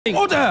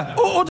Order!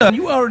 Order!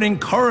 You are an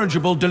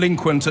incorrigible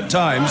delinquent at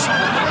times.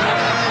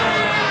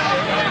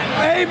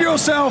 Behave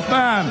yourself,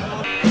 man!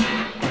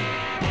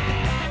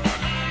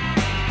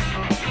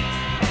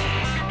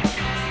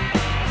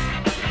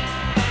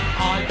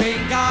 I've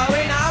been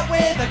going out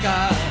with a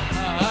girl,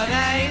 her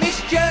name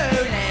is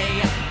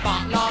Julie,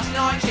 but last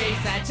night she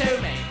said to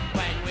me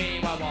when we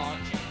were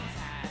watching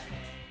telly.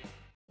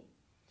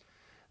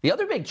 The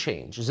other big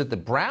change is that the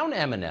brown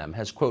M&M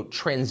has, quote,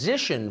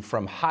 transitioned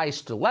from high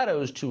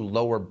stilettos to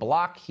lower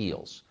block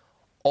heels.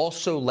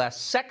 Also less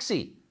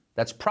sexy.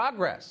 That's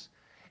progress.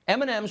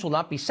 M&Ms will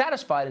not be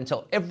satisfied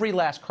until every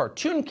last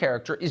cartoon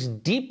character is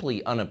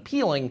deeply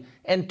unappealing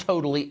and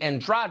totally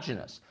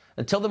androgynous.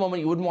 Until the moment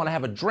you wouldn't want to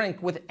have a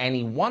drink with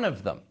any one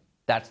of them.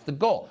 That's the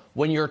goal.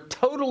 When you're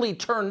totally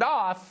turned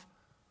off,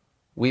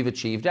 we've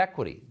achieved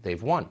equity.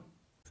 They've won.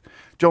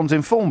 John's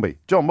in Formby.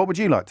 John, what would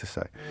you like to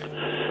say?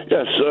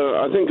 Yes,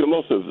 I think a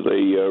lot of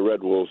the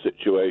Red Wall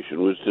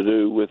situation was to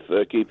do with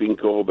keeping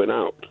Corbyn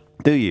out.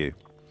 Do you?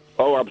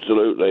 Oh,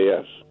 absolutely,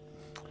 yes.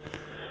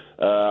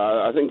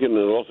 I think in a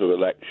lot of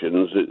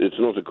elections, it's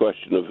not a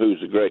question of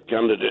who's a great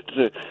candidate.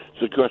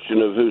 It's a question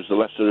of who's the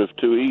lesser of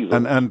two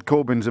evils. And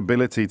Corbyn's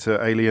ability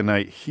to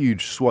alienate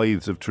huge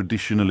swathes of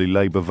traditionally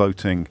Labour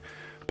voting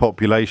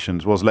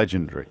populations was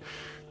legendary.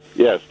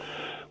 Yes.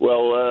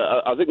 Well,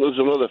 I think there's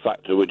another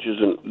factor which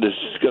isn't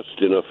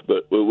discussed enough,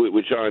 but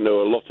which I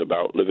know a lot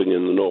about living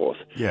in the north.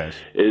 Yes.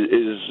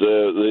 Is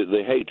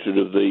the hatred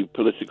of the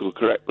political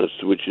correctness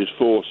which is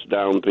forced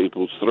down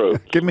people's throats.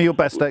 Give me your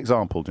best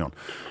example, John.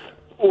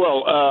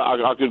 Well,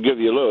 I could give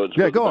you loads.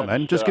 Yeah, go on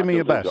then. Just give me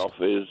your best.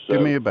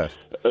 Give me your best.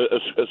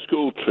 A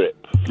school trip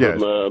yes.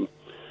 from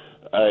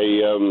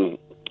a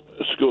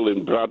school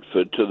in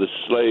Bradford to the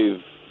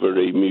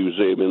Slavery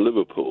Museum in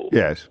Liverpool.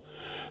 Yes.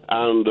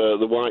 And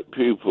the white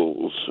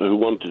pupils who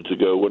wanted to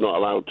go were not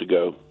allowed to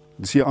go.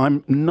 See,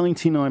 I'm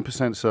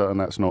 99% certain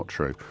that's not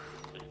true.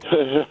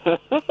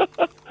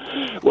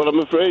 Well, I'm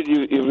afraid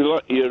you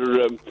let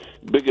your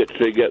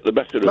bigotry get the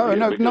better of you.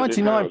 No,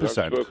 99%.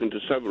 I've spoken to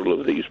several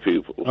of these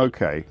pupils.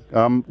 Okay.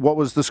 What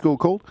was the school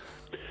called?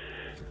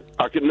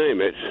 I can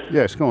name it.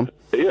 Yes, go on.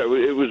 Yeah,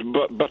 it was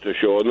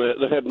Buttershaw, and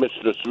the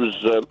headmistress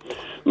was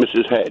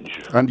Mrs.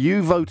 Hedge. And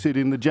you voted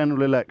in the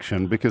general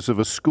election because of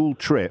a school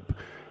trip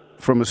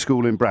from a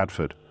school in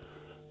Bradford?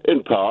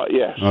 In part,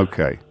 yes.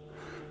 Okay.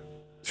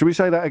 Should we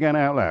say that again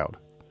out loud?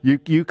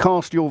 You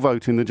cast your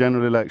vote in the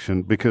general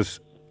election because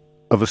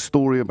of a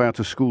story about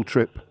a school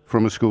trip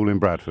from a school in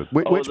Bradford.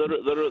 There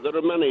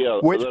are many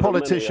others. Which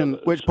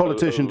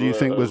politician do you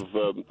think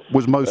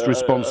was most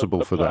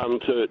responsible for that?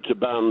 To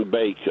ban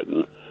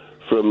bacon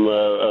from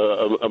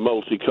a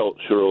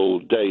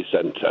multicultural day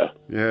centre.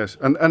 Yes,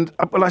 and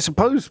well, I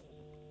suppose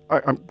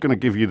I'm going to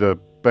give you the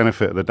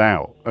benefit of the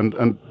doubt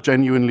and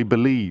genuinely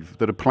believe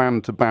that a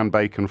plan to ban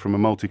bacon from a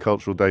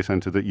multicultural day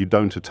centre that you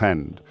don't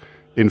attend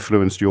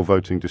influenced your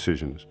voting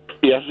decisions.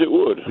 Yes, it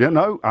would. Yeah,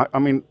 no, I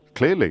mean,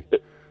 clearly.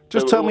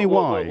 Just tell me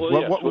why.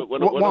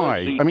 Why?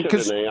 I mean,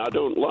 because I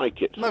don't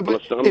like it. No,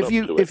 but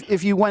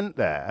if you went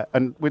there,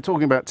 and we're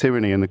talking about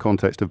tyranny in the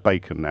context of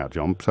bacon now,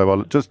 John, so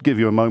I'll just give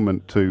you a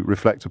moment to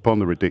reflect upon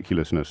the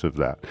ridiculousness of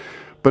that.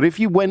 But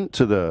if you went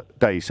to the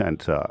day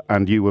centre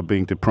and you were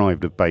being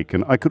deprived of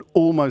bacon, I could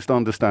almost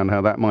understand how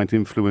that might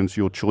influence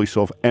your choice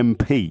of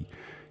MP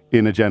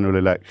in a general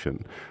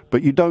election.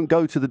 But you don't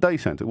go to the day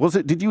centre.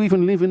 Did you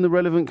even live in the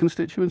relevant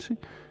constituency?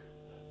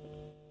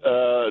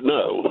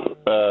 No.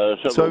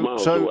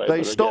 So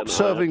they stopped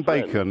serving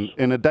bacon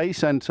in a day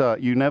centre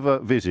you never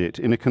visit,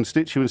 in a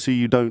constituency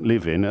you don't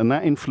live in, and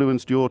that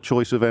influenced your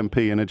choice of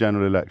MP in a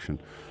general election.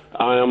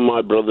 I am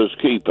my brother's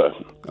keeper,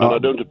 and I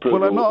don't approve.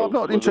 Well, I'm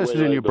not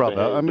interested in your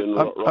brother.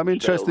 I'm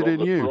interested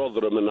in you.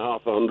 Rotherham and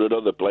 500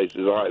 other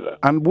places either.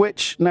 And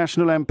which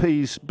national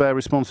MPs bear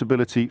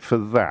responsibility for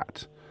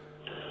that?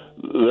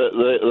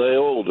 They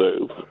all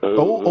do.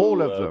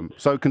 All of them.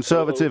 So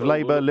Conservative,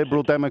 Labour,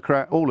 Liberal,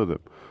 Democrat, all of them.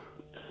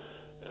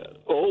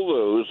 All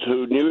those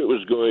who knew it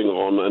was going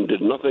on and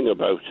did nothing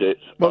about it.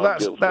 Well,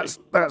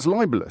 that's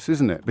libelous,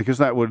 isn't it? Because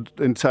that would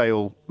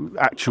entail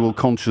actual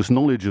conscious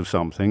knowledge of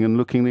something and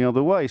looking the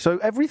other way. So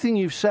everything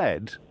you've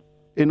said,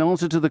 in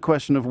answer to the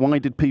question of why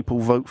did people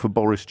vote for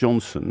Boris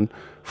Johnson,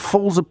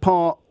 falls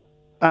apart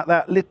at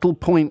that little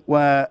point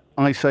where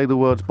I say the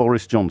words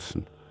Boris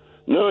Johnson.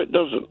 No, it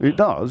doesn't. It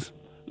does?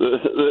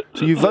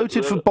 So you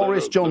voted for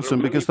Boris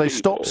Johnson because they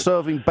stopped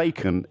serving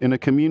bacon in a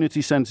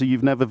community centre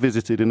you've never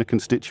visited in a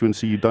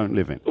constituency you don't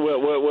live in? Well,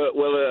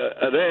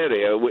 an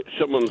area which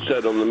someone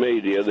said on the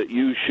media that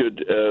you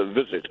should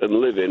visit and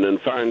live in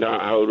and find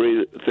out how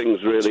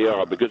things really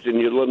are, because in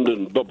your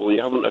London bubble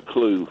you haven't a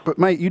clue. But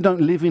mate, you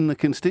don't live in the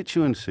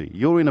constituency.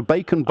 You're in a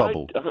bacon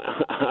bubble.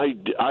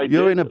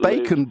 You're in a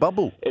bacon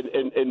bubble.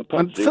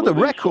 And for the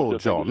record,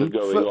 John,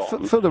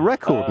 for the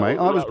record, mate,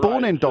 I was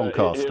born in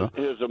Doncaster.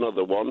 Here's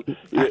another one.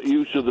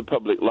 Use of the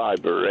public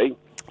library.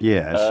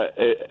 Yes.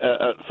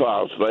 At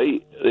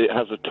Farsley, it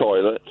has a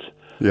toilet.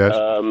 Yes.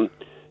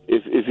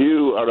 If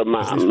you are a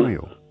man... Is this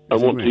real?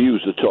 and want to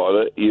use the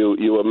toilet,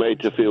 you are made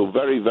to feel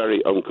very,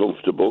 very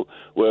uncomfortable,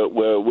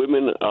 where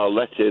women are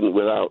let in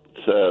without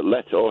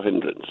let or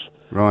hindrance.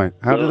 Right.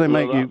 How do they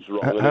make you...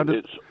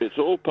 It's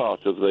all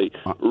part of the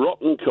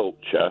rotten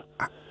culture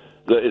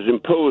that is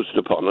imposed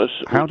upon us.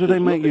 How do they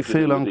make you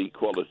feel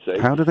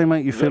How do they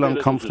make you feel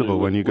uncomfortable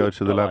when you go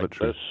to the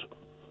lavatory?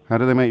 How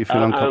do they make you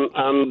feel uncomfortable?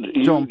 And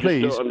you John, just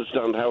please. don't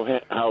understand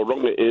how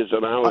wrong it is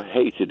and how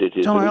hated it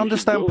is. John, and I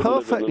understand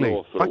perfectly.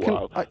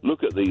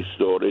 Look at these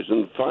stories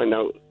and find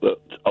out that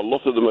a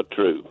lot of them are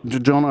true.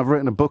 John, I've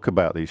written a book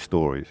about these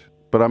stories,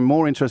 but I'm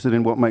more interested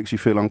in what makes you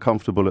feel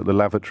uncomfortable at the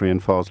lavatory in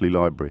Farsley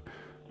Library.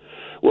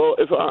 Well,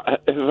 if I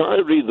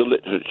read the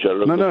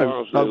literature of the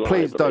Farsley Library...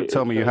 please don't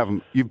tell me you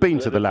haven't. You've been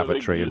to the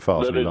lavatory in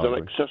Farsley Library. There is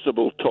an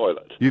accessible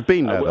toilet. You've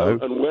been there, though.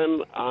 And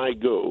when I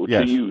go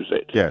to use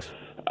it... Yes.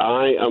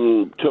 I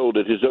am told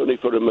it is only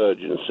for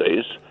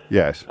emergencies.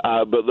 Yes.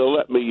 But they'll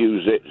let me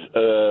use it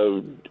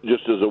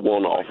just as a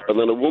one-off. And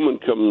then a woman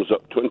comes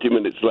up 20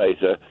 minutes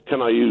later,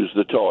 can I use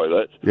the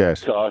toilet?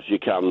 Yes. Because you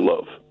can,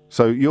 love.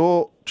 So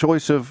your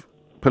choice of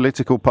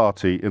political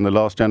party in the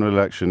last general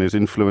election is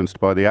influenced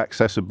by the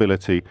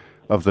accessibility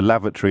of the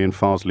lavatory in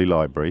Farsley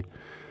Library,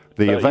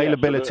 the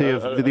availability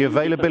of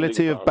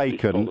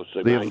bacon,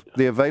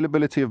 the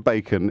availability of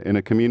bacon in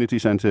a community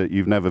centre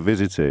you've never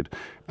visited,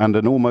 and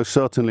an almost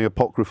certainly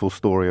apocryphal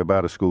story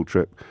about a school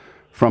trip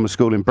from a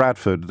school in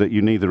Bradford that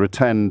you neither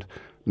attend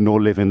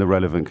nor live in the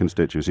relevant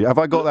constituency. Have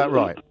I got that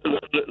right?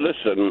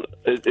 Listen,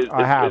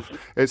 I have.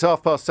 It's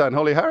 10:30.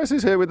 Holly Harris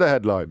is here with the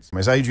headlines.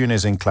 Miss Adrian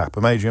is in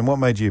Clapham. Adrian, what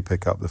made you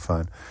pick up the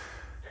phone?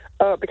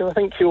 Because I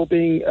think you're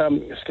being,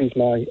 excuse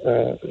my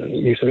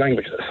use of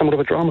language, somewhat of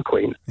a drama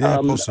queen. Yeah,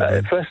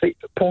 possibly.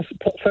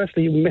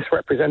 Firstly, you're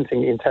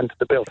misrepresenting the intent of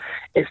the bill.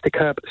 It's to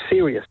curb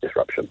serious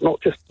disruption,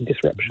 not just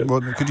disruption.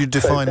 Well, could you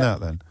define that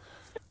then?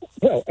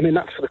 Well, I mean,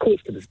 that's for the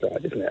courts to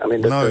decide, isn't it? I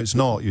mean, no, it's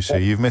not, you see.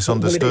 You've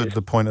misunderstood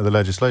the point of the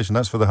legislation.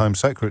 That's for the Home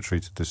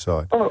Secretary to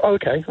decide. Oh,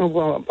 OK. Oh,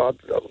 well,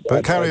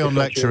 but carry on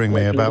lecturing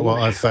me about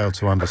what I've failed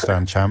to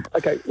understand, champ.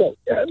 OK, well,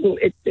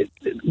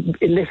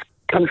 in this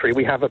country,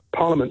 we have a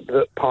parliament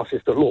that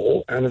passes the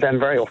law, and then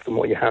very often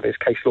what you have is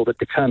case law that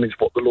determines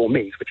what the law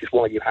means, which is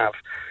why you have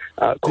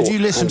Did you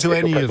listen to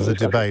any of the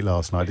debate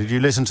last night? Did you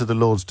listen to the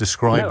Lords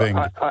describing...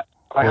 No,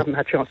 I haven't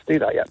had a chance to do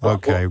that yet.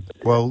 OK,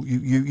 well,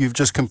 you've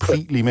just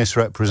completely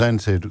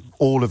misrepresented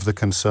all of the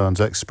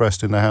concerns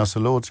expressed in the House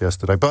of Lords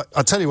yesterday. But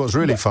I'll tell you what's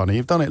really funny,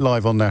 you've done it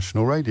live on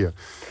national radio.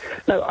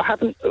 No, I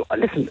haven't.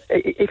 Listen,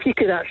 if you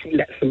could actually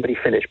let somebody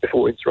finish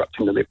before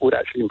interrupting them, it would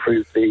actually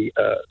improve the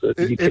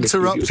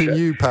interrupting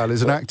you, pal,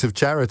 is an act of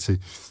charity.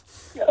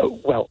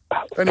 Well...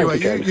 Anyway,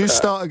 you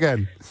start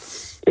again.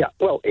 Yeah,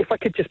 well, if I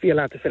could just be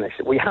allowed to finish.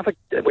 We have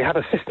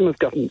a system of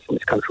governance in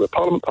this country where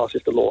Parliament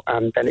passes the law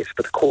and then it's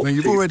for the court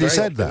you've already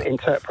said that.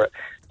 Interpret.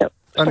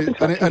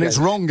 And it's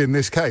wrong in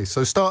this case,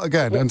 so start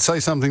again and say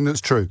something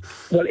that's true.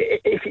 Well,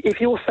 if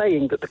you're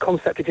saying that the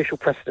concept of judicial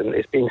precedent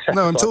is being set...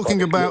 No, I'm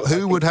talking about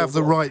who would have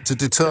the right to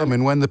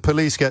determine when the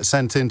police get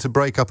sent in to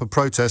break up a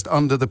protest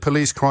under the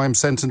Police Crime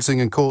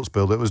Sentencing and Courts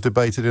Bill that was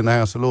debated in the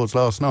House of Lords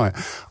last night.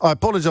 I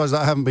apologise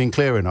that I haven't been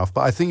clear enough,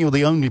 but I think you're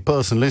the only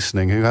person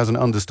listening who hasn't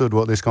understood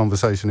what this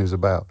conversation is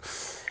about.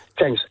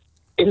 James,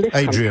 in this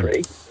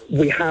country,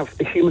 we have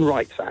the Human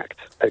Rights Act,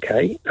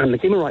 OK? And the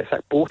Human Rights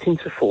Act brought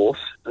into force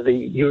the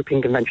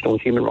European Convention on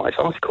Human Rights.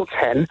 Article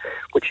 10,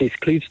 which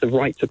includes the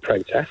right to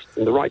protest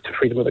and the right to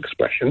freedom of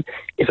expression,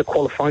 is a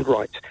qualified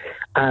right.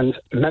 And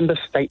member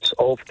states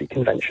of the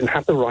convention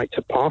have the right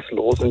to pass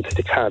laws and to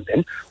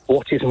determine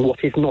what is and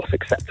what is not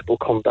acceptable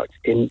conduct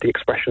in the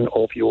expression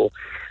of your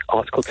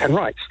Article 10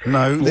 rights.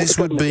 No, this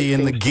would be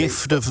in the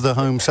gift of the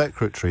Home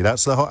Secretary.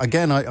 That's the...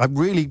 Again, I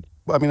really...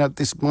 I mean,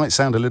 this might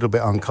sound a little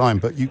bit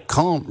unkind, but you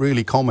can't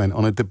really comment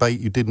on a debate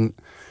you didn't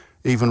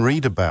even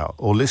read about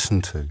or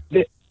listen to.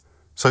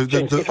 So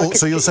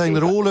you're saying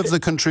that all of the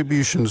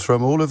contributions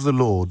from all of the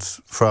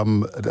Lords,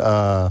 from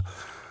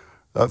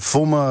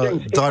former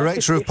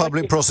Director of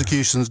Public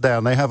Prosecutions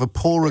down, they have a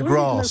poorer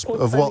grasp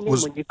of what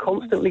was... When you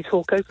constantly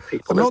talk over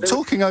people. I'm not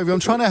talking over you, I'm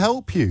trying to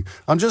help you.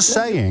 I'm just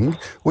saying,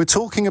 we're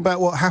talking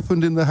about what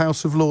happened in the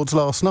House of Lords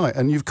last night,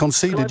 and you've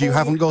conceded you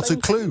haven't got a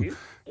clue.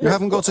 You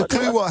haven't got a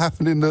clue what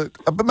happened in the...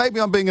 But maybe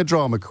I'm being a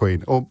drama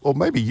queen, or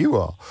maybe you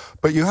are.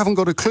 But you haven't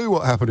got a clue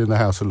what happened in the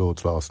House of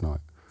Lords last night.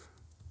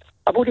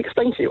 I've already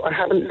explained to you, I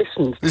haven't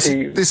listened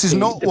to... This is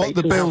not what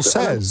the bill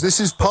says. This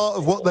is part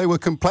of what they were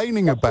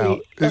complaining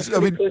about. I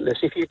mean,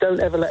 if you don't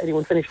ever let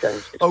anyone finish,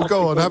 James. Oh,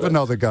 go on, have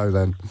another go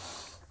then.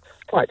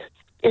 Right.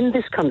 In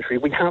this country,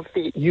 we have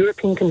the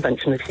European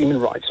Convention of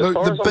Human Rights.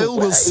 The bill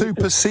will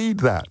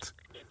supersede that.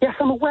 Yes,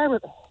 I'm aware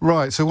of it.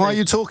 Right, so why are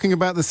you talking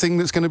about the thing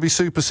that's going to be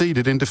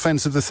superseded in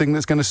defence of the thing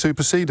that's going to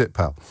supersede it,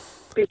 pal?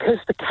 Because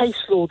the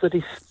case law that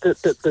is...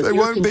 There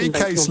won't be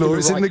case law,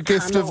 it's in the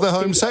gift of the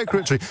Home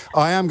Secretary.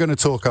 I am going to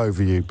talk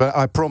over you, but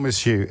I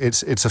promise you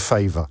it's a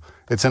favour.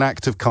 It's an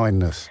act of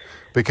kindness.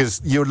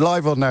 Because you're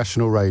live on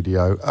national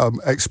radio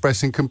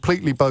expressing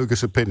completely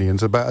bogus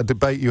opinions about a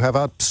debate you have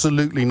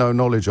absolutely no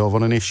knowledge of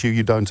on an issue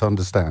you don't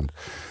understand.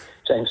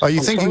 James. Are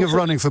you thinking of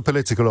running for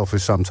political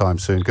office sometime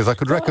soon? Because I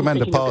could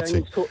recommend a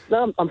party.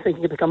 No, I'm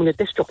thinking of becoming a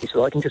disc jockey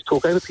so I can just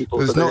talk over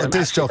people. It's not a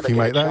disc jockey,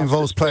 mate. That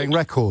involves playing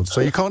records.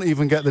 So you can't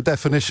even get the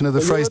definition of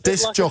the phrase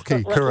disc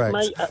jockey correct.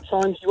 Mate, at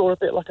times you're a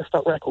bit like a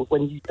stuck record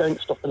when you don't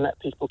stop and let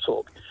people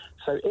talk.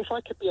 So if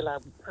I could be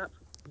allowed perhaps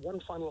one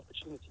final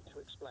opportunity to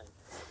explain.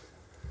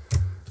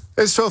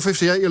 It's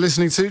 12:58. You're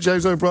listening to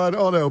James O'Brien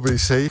on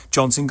LBC.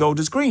 Johnson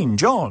Golders Green.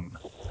 John.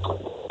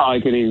 Hi,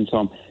 good evening,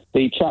 Tom.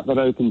 The chap that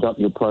opened up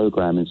your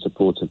programme in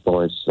support of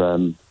Boris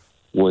I'm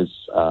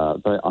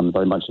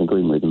very much in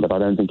agreement with him, but I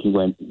don't think he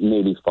went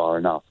nearly far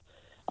enough.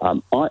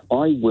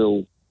 I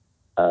will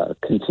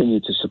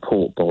continue to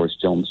support Boris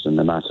Johnson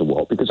no matter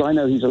what, because I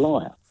know he's a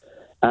liar.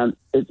 And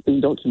it's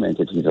been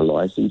documented he's a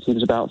liar since he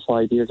was about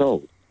 5 years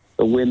old.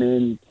 The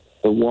women,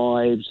 the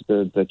wives,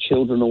 the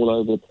children all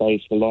over the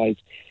place, the lies.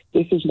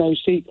 This is no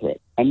secret.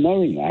 And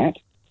knowing that,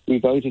 we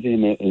voted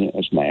him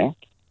as mayor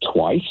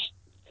twice.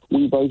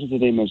 We voted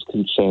him as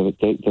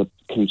Conservative. The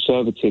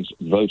Conservatives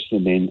voted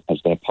him in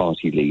as their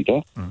party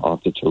leader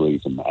after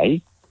Theresa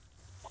May.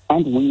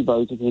 And we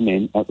voted him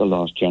in at the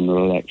last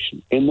general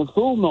election in the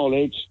full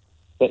knowledge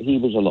that he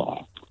was a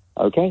liar.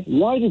 Okay?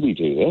 Why did we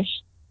do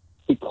this?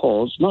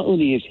 Because not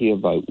only is he a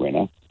vote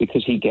winner,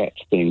 because he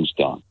gets things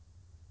done.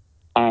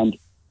 And,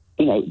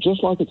 you know,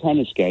 just like a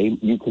tennis game,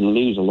 you can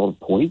lose a lot of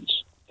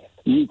points.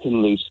 You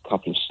can lose a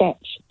couple of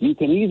sets. You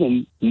can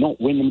even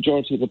not win the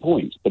majority of the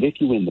points. But if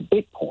you win the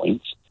big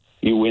points,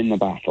 you win the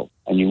battle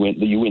and you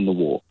win the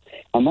war.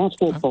 And that's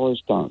what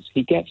Boris does.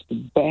 He gets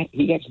the very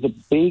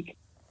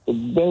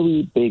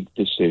big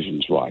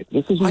decisions right.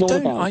 This is not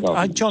about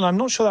government. John, I'm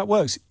not sure that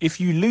works. If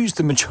you lose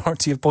the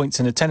majority of points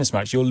in a tennis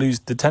match, you'll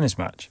lose the tennis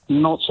match.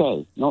 Not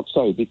so,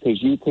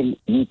 because you can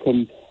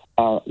win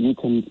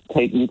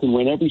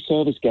every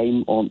service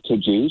game on to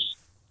juice,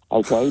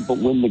 okay, but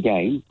win the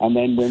game and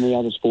then win the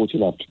others 40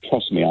 left.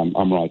 Trust me,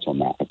 I'm right on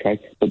that, okay.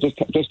 But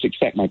just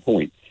accept my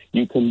point.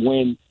 You can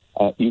win.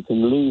 You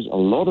can lose a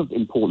lot of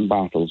important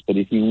battles, but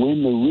if you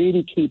win the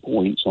really key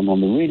points on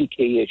the really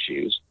key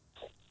issues,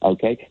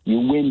 okay,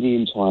 you win the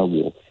entire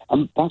war.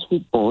 And that's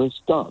what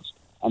Boris does.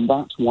 And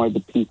that's why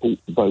the people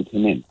vote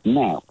him in.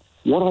 Now,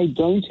 what I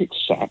don't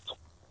accept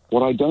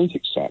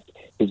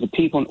is the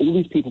people, all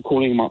these people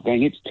calling him up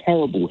going, it's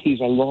terrible,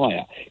 he's a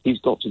liar, he's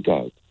got to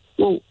go.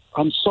 Well,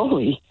 I'm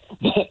sorry,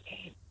 but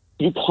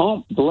you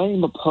can't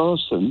blame a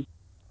person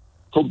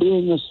for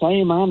being the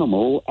same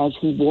animal as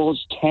he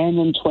was 10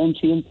 and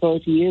 20 and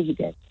 30 years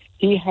ago.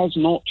 He has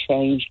not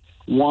changed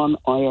one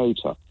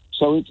iota.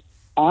 So it's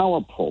our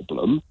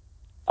problem,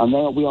 and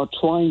there we are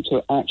trying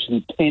to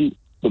actually pin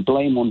the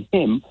blame on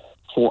him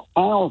for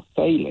our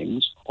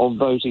failings of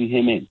voting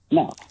him in.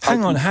 Now,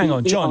 hang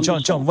on,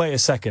 John, wait a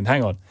second,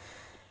 hang on.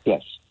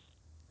 Yes.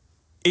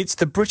 It's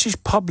the British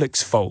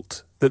public's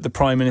fault that the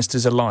Prime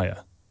Minister's a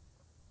liar.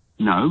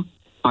 No,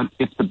 but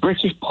if the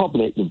British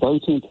public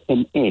voted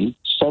him in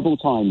several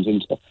times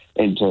into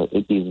either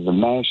the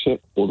mayorship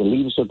or the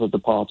leadership of the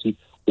party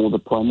or the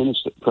Prime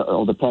Minister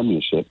or the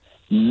Premiership,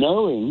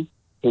 knowing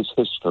his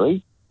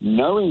history,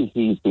 knowing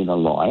he's been a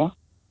liar,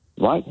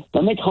 right?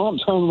 Then they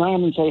can't turn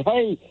around and say,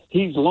 hey,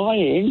 he's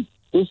lying,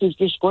 this is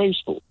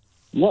disgraceful.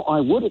 What I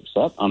would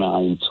accept, and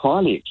I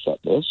entirely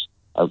accept this,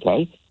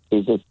 okay,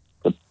 is if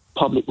the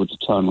public were to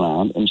turn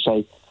around and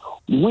say,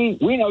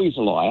 we know he's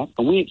a liar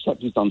and we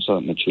accept he's done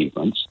certain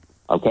achievements,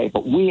 okay,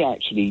 but we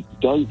actually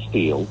don't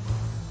feel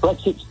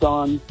Brexit's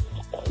done,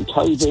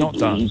 COVID, it's not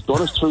done. He's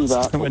got us through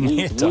that.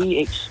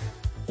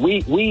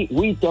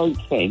 We don't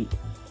think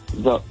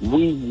that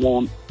we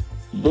want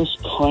this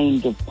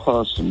kind of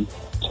person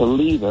to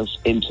lead us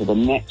into the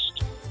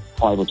next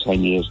 5 or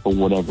 10 years for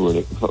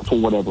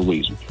whatever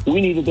reason. We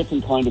need a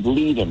different kind of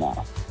leader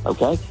now,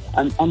 okay?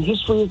 And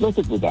history is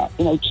littered with that.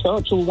 You know,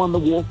 Churchill won the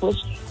war for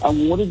us,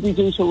 and what did we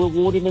do to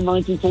reward him in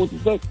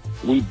 1946?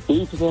 We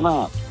booted him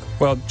out.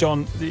 Well,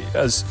 John,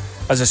 as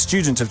a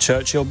student of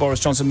Churchill, Boris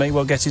Johnson may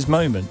well get his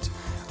moment.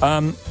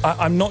 I'm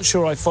not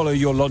sure I follow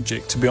your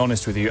logic, to be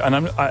honest with you, and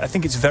I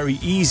think it's very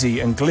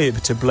easy and glib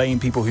to blame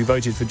people who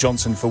voted for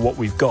Johnson for what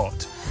we've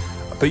got.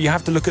 But you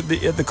have to look at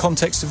the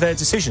context of their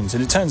decisions,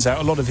 and it turns out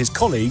a lot of his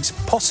colleagues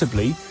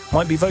possibly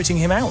might be voting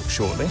him out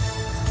shortly.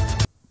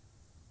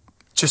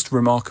 Just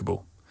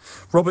remarkable.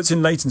 Robert's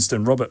in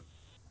Leytonstone. Robert.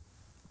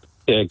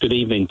 Yeah, good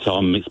evening,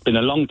 Tom. It's been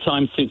a long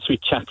time since we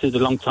chatted, a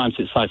long time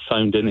since I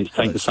phoned in. It's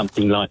taken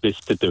something like this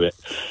to do it.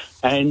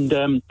 And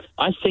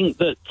I think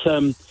that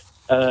the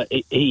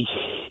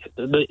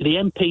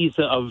MPs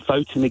that are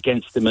voting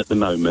against him at the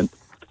moment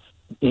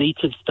need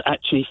to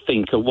actually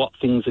think of what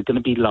things are going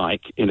to be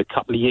like in a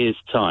couple of years'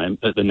 time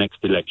at the next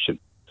election.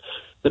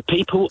 The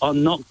people are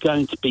not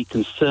going to be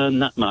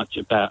concerned that much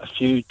about a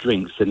few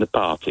drinks in the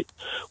party.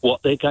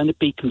 What they're going to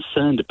be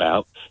concerned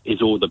about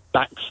is all the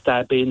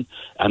backstabbing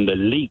and the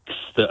leaks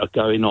that are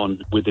going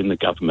on within the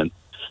government.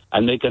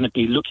 And they're going to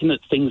be looking at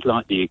things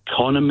like the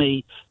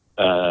economy,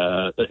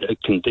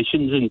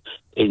 conditions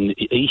in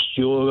East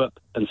Europe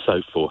and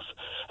so forth.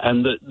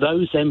 And that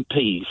those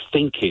MPs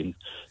thinking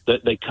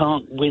that they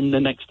can't win the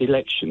next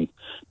election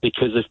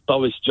because if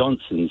Boris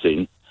Johnson's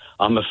in,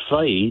 I'm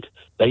afraid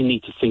they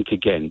need to think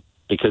again,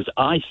 because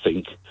I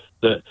think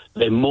that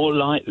they're more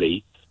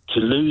likely to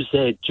lose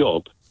their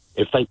job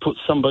if they put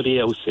somebody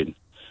else in.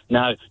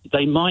 Now,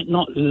 they might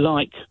not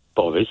like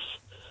Boris,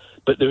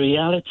 but the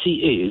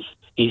reality is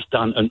he's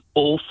done an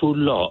awful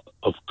lot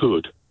of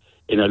good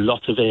in a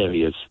lot of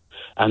areas.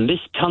 And this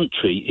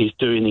country is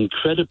doing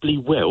incredibly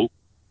well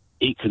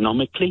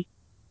economically,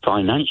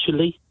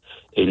 financially,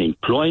 in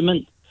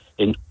employment,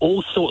 in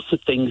all sorts of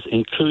things,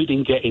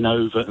 including getting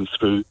over and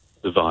through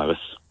the virus.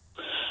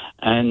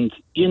 And,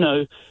 you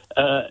know,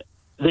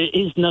 there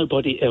is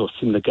nobody else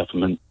in the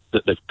government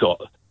that they've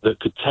got that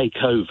could take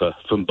over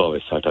from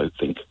Boris, I don't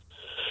think.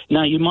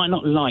 Now, you might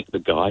not like the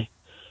guy,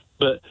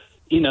 but,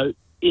 you know,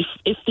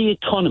 if the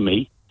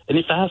economy and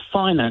if our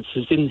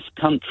finances in this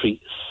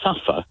country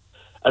suffer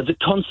as a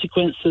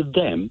consequence of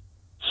them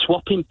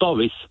swapping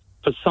Boris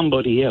for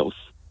somebody else,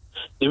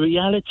 the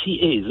reality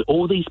is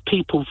all these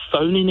people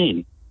phoning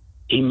in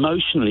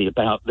emotionally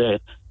about their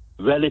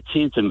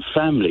relatives and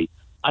family,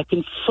 I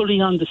can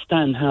fully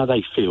understand how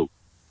they feel.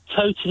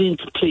 Totally and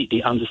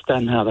completely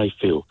understand how they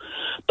feel.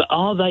 But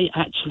are they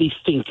actually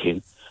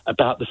thinking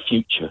about the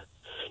future?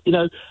 You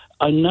know,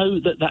 I know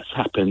that that's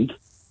happened.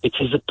 It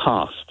is a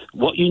past.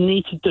 What you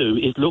need to do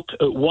is look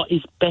at what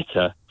is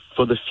better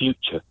for the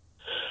future.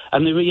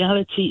 And the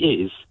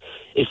reality is,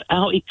 if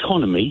our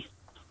economy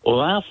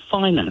or our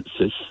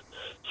finances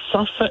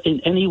suffer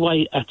in any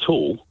way at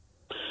all,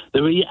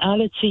 the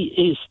reality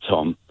is,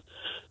 Tom,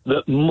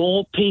 that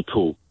more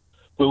people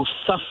will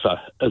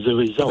suffer as a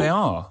result. They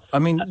are. I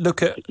mean,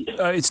 look at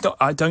it's not.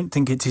 I don't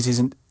think it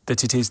isn't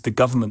that it is the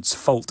government's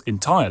fault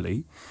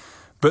entirely,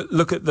 but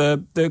look at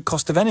the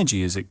cost of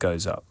energy as it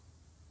goes up.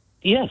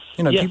 Yes.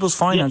 You know, yes, people's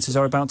finances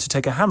are about to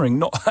take a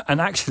hammering.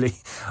 And actually,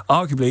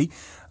 arguably,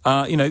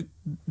 you know,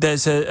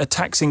 there's a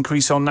tax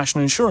increase on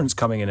national insurance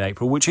coming in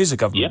April, which is a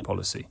government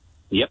policy.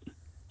 Yep.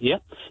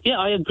 Yeah,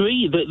 I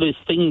agree that there's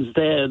things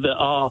there that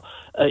are,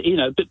 you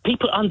know, but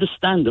people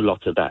understand a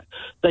lot of that.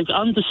 They've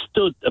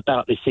understood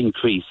about this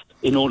increase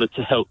in order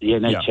to help the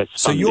NHS funding.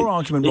 So your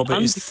argument,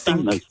 Robert, is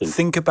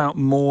think about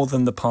more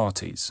than the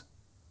parties.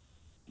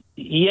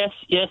 Yes.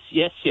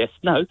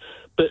 No,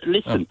 but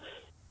listen,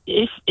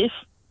 if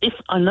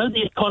I know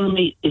the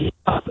economy is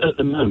up at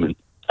the moment,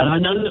 and I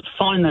know that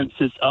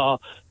finances are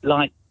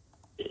like,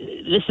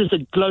 this is a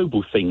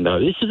global thing, though.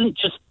 This isn't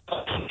just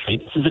country.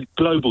 This is a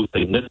global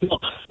thing. That's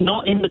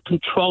not in the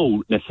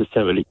control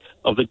necessarily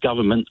of the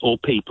government or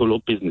people or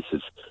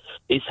businesses.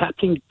 It's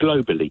happening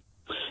globally.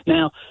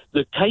 Now,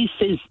 the case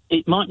is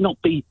it might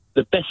not be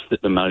the best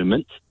at the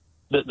moment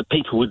that the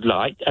people would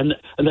like, and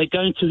they're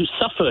going to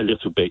suffer a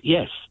little bit,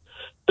 yes.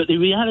 But the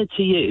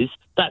reality is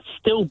that's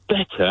still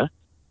better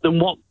than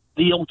what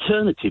the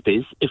alternative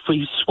is if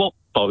we swap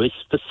Boris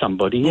for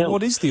somebody else.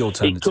 What is the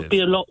alternative? It could be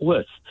a lot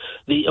worse.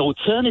 The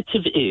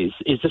alternative is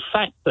the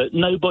fact that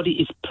nobody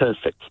is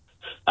perfect.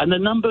 And the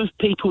number of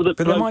people that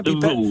broke the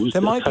rules...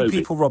 There might be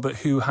people, Robert,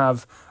 who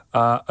have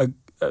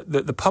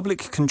the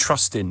public can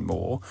trust in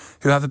more,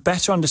 who have a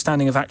better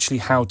understanding of actually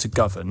how to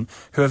govern,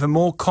 who have a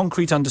more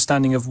concrete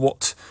understanding of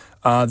what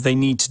they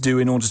need to do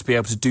in order to be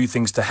able to do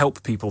things to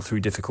help people through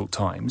difficult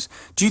times.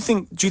 Do you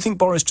think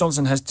Boris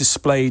Johnson has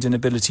displayed an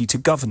ability to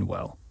govern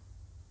well?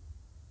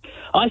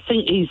 I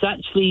think he's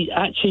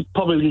actually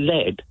probably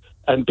led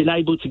and been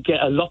able to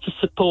get a lot of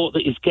support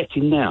that he's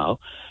getting now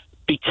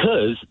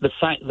because the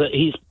fact that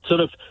he's sort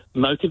of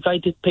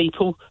motivated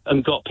people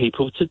and got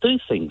people to do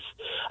things.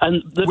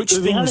 And the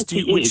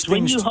reality is,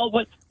 when you hold...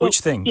 Which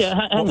things? Yeah,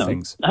 hang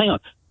on.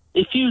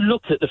 If you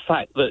look at the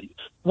fact that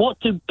what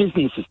do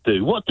businesses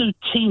do? What do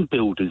team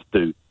builders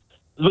do?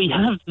 We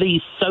have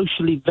these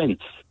social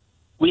events.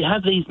 We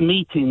have these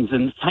meetings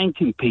and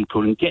thanking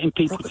people and getting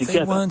people together.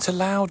 They weren't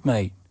allowed,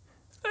 mate.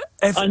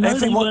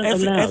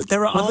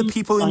 There are other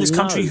people in this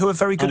country who are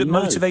very good at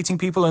motivating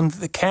people and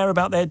they care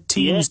about their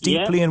teams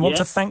deeply and want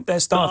to thank their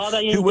staff. But are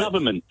they in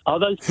government? Are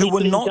those people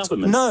in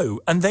government?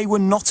 No, and they were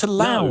not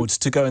allowed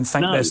to go and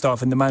thank their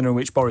staff in the manner in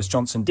which Boris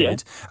Johnson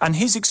did. And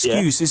his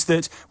excuse is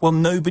that, well,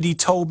 nobody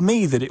told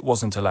me that it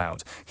wasn't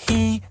allowed.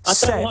 He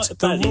set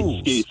the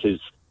rules.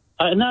 Excuses.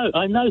 I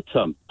know,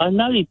 Tom. I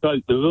know he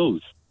broke the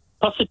rules.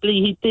 Possibly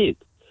he did.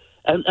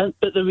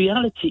 But the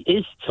reality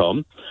is,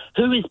 Tom,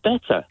 who is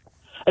better?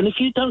 And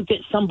if you don't get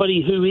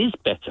somebody who is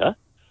better,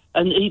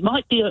 and he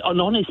might be an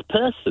honest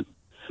person,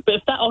 but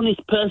if that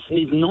honest person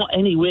is not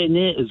anywhere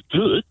near as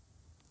good,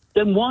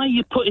 then why are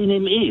you putting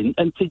him in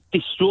and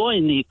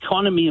destroying the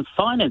economy and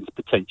finance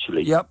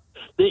potentially? Yep.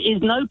 There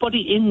is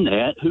nobody in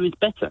there who is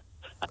better.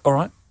 All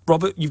right.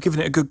 Robert, you've given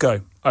it a good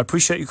go. I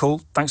appreciate your call.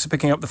 Thanks for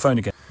picking up the phone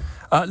again.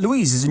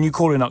 Louise is a new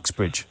caller in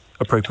Uxbridge,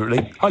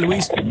 appropriately. Hi,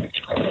 Louise.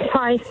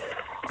 Hi.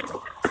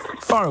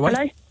 Far away.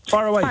 Hello.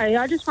 Far away. Hi,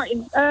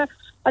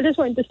 I just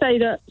wanted to say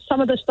that some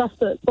of the stuff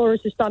that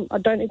Boris has done I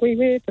don't agree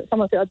with, but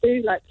some of it I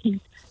do. Like, he's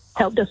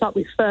helped us up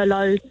with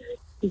furlough,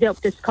 he's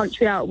helped this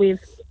country out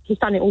with, he's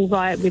done it all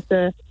right with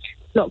the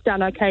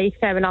lockdown. Okay,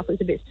 fair enough, it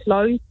was a bit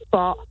slow,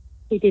 but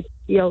he did,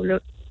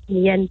 look,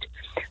 in the end.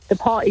 The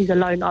parties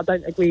alone I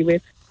don't agree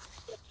with.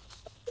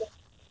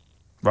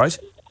 Right.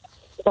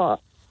 but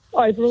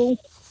overall,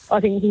 I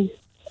think he's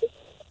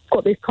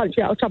got this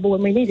country out of trouble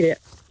when we needed it.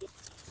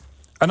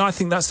 And I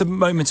think that's the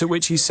moment at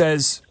which he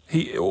says,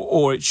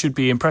 or it should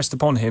be impressed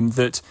upon him,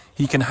 that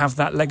he can have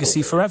that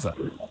legacy forever.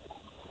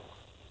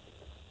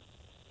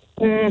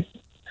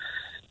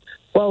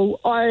 Well,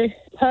 I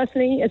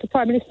personally, as a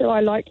Prime Minister, I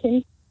like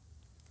him.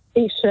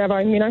 Each to their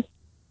own, you know.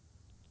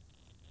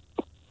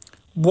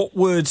 What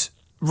would,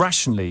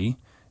 rationally,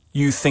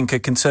 you think a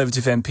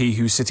Conservative MP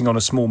who's sitting on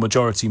a small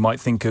majority might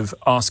think of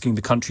asking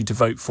the country to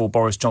vote for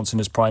Boris Johnson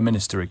as Prime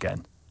Minister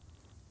again?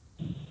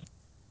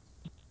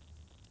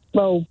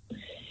 Well,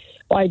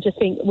 I just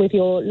think with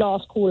your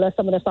last caller,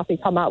 some of the stuff he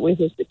come out with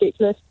was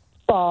ridiculous.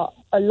 But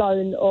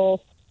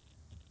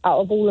out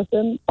of all of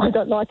them, I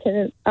don't like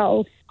it. Out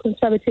of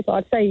Conservative,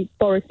 I'd say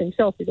Boris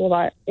himself is all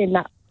right in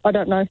that. I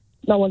don't know.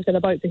 No one's going to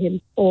vote for him,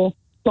 or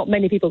not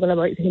many people are going to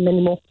vote for him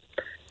anymore.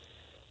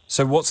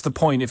 So what's the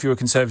point, if you're a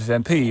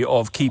Conservative MP,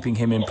 of keeping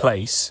him in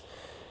place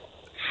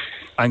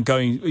and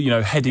going,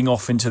 heading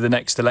off into the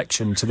next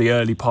election, to the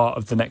early part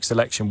of the next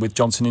election with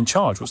Johnson in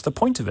charge? What's the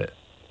point of it?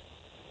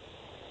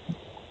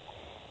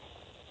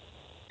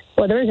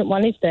 Well, there isn't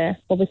one, is there?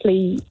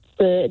 Obviously,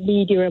 the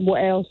media and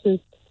what else has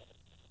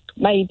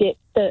made it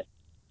that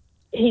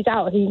he's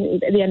out. At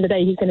the end of the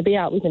day, he's going to be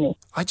out, isn't he?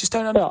 I just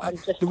don't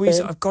understand.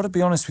 Louise, I've got to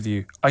be honest with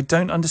you. I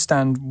don't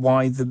understand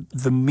why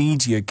the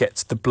media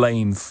gets the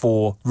blame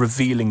for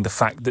revealing the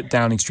fact that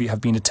Downing Street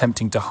have been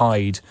attempting to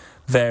hide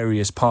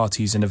various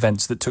parties and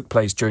events that took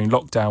place during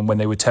lockdown, when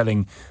they were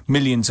telling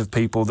millions of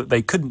people that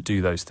they couldn't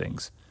do those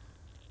things.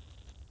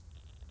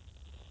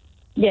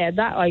 Yeah,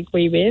 that I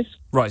agree with.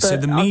 Right, so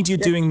the media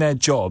doing their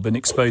job and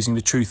exposing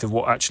the truth of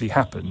what actually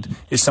happened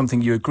is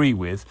something you agree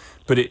with,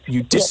 but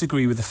you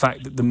disagree with the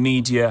fact that the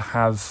media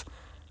have...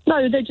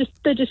 No, they just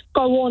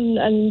go on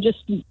and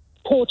just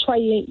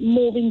portray it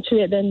more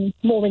into it than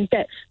more in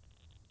depth.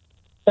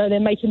 So they're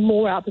making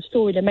more out of the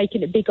story, they're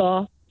making it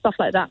bigger, stuff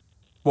like that.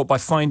 What, by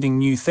finding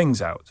new things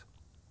out?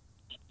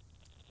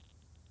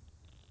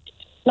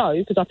 No,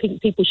 because I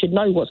think people should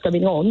know what's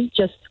going on,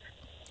 just...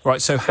 Right,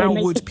 so how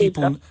would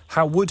people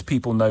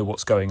know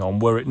what's going on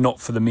were it not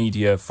for the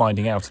media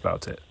finding out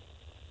about it?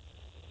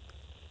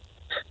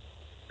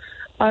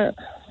 I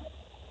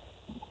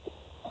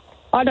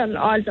don't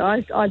know.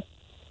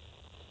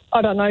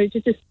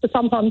 Just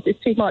sometimes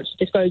it's too much. It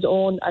just goes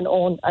on and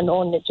on and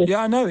on. It just, yeah,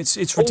 I know. It's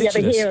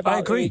ridiculous. I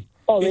agree.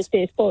 Boris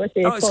this, Boris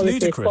this, it's Boris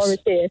ludicrous. This, Boris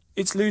this.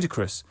 It's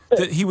ludicrous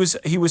that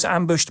he was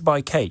ambushed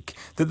by cake,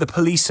 that the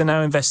police are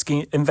now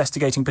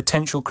investigating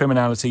potential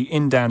criminality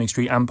in Downing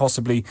Street and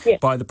possibly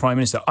by the Prime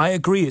Minister. I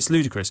agree it's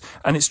ludicrous,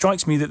 and it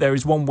strikes me that there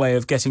is one way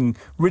of getting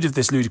rid of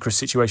this ludicrous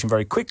situation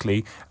very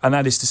quickly, and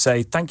that is to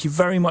say thank you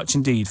very much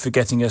indeed for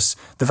getting us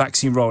the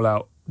vaccine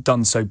rollout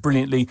done so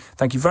brilliantly.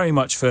 Thank you very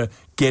much for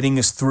getting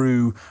us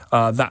through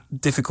that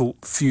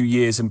difficult few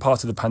years and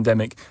part of the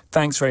pandemic.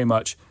 Thanks very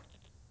much.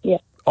 Yeah.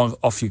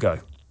 Off you go.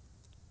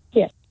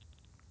 Yeah.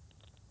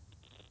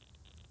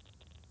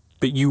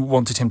 But you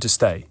wanted him to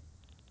stay?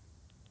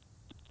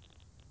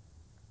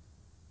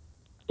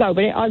 No,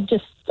 but I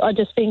just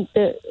think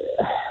that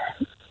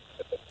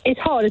it's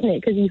hard, isn't it?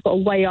 Because you've got to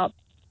weigh up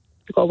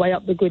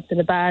the goods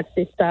and the bads,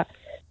 this, that.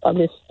 At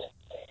the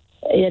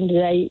end of the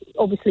day,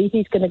 obviously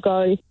he's going to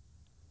go.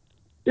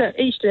 Look,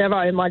 each to their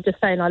own. I'm just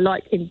saying I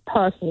like him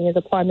personally as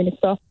a Prime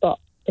Minister, but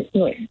it's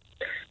not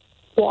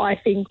what I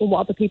think and what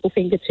other people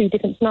think are two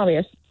different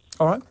scenarios.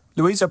 All right.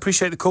 Louise, I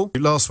appreciate the call.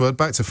 Last word,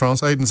 back to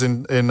France. Aidan's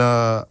in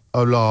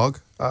Olarg.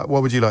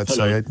 What would you like to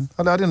say, Aidan?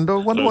 I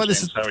wonder why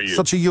this is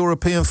such a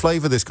European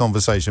flavour, this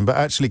conversation, but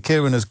actually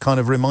Kieran has kind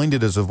of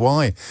reminded us of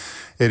why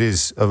it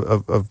is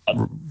of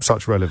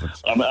such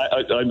relevance. I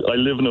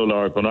live in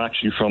Olarg, but I'm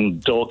actually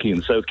from Dalkey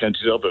in South County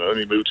Dublin. I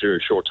only moved here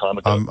a short time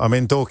ago. I'm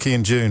in Dalkey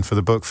in June for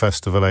the book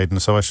festival, Aidan,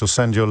 so I shall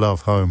send your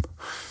love home.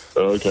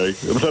 Okay,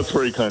 that's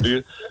very kind of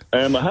you.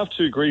 I have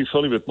to agree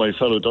fully with my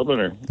fellow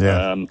Dubliner.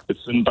 Yeah.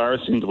 It's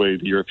embarrassing the way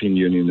the European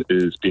Union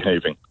is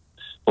behaving.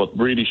 What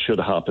really should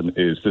happen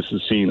is this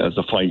is seen as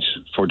a fight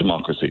for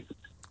democracy.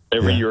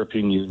 Every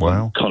European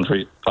Union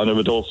country, and I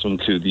would also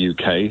include the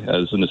UK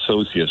as an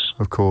associate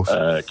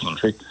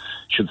country,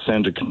 should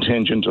send a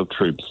contingent of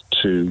troops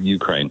to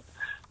Ukraine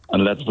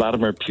and let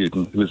Vladimir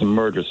Putin, who is a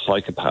murderous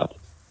psychopath,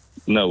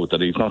 know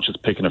that he's not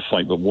just picking a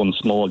fight with one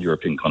small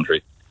European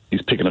country,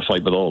 he's picking a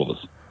fight with all of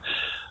us.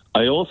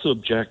 I also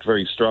object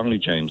very strongly,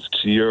 James,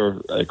 to your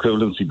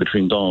equivalency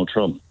between Donald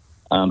Trump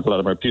and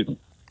Vladimir Putin.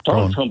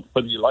 Donald Trump,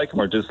 whether you like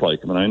him or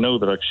dislike him, and I know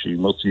that actually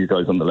most of you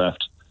guys on the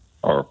left,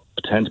 or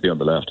pretend to be on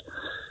the left,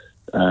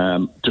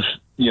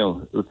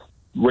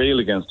 rail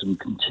against him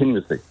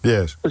continuously.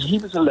 Yes. But he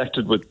was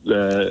elected with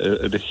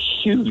a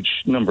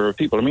huge number of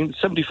people. I mean,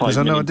 75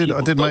 million people.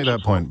 I did make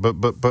that point,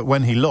 but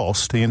when he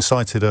lost, he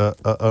incited a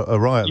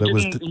riot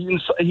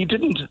He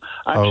didn't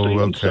actually.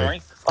 I'm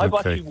sorry. I've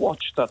actually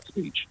watched that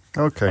speech.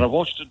 Okay. And I've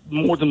watched it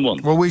more than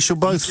once. Well, we shall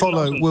both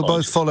follow. We'll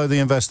both follow the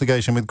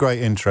investigation with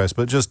great interest.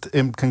 But just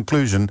in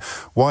conclusion,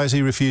 why is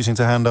he refusing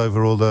to hand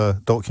over all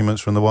the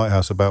documents from the White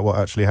House about what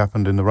actually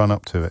happened in the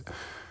run-up to it?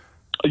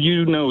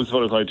 You know as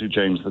well as I do,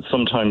 James, that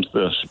sometimes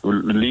that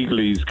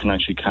legalese can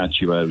actually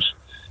catch you out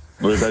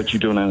without you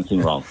doing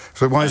anything wrong.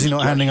 So why is he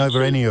not handing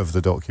over any of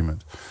the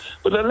documents?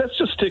 But let's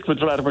just stick with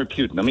Vladimir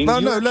Putin. I mean, no,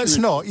 let's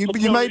not.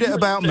 You made it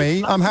about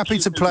me. I'm happy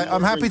to play.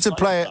 I'm happy to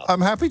play it.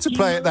 I'm happy to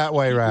play it that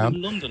way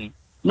around.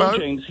 No,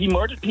 James, he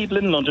murdered people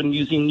in London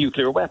using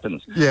nuclear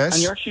weapons. Yes,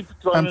 and you're actually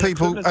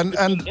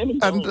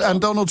and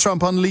Donald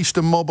Trump unleashed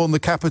a mob on the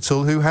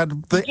Capitol who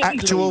had the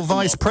actual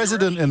vice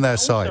president in their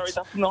sights.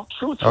 Sorry, that's not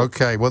true.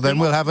 Okay, well then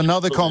we'll have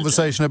another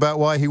conversation about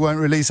why he won't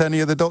release any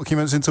of the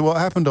documents into what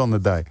happened on the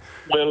day.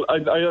 Well,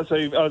 I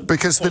say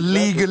because the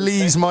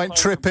legalese might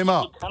trip him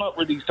up. Cannot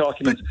release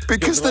documents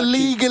because the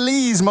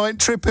legalese might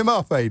trip him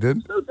up,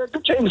 Aidan.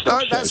 James,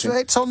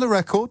 it's on the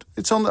record.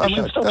 It's on.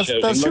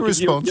 That's your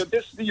response.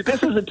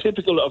 This is a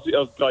typical of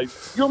like,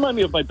 you remind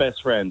me of my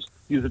best friend.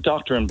 He's a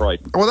doctor in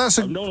Brighton. Well, that's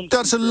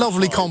a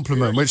lovely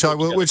compliment, which I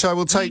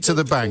will take to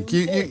the bank.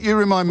 You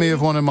remind me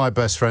of one of my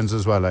best friends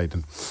as well,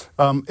 Aidan.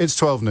 It's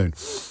 12 noon.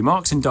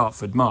 Mark's in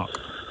Dartford. Mark.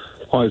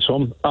 Hi,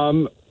 Tom.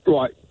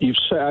 Right, you've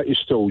set out your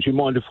stalls. You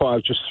mind if I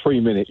have just 3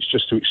 minutes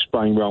just to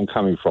explain where I'm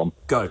coming from?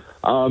 Go.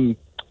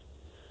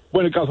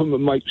 When a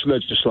government makes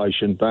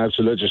legislation, they have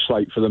to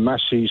legislate for the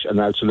masses and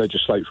they have to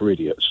legislate for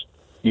idiots.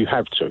 You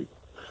have to.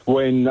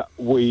 When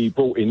we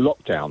brought in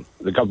lockdown,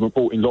 the government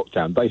brought in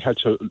lockdown, they had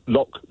to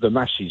lock the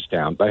masses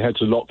down. They had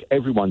to lock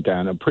everyone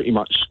down and pretty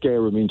much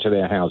scare them into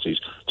their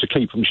houses to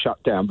keep them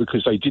shut down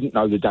because they didn't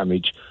know the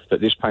damage that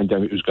this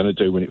pandemic was going to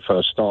do when it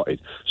first started.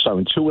 So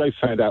until they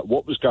found out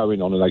what was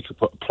going on and they could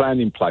put a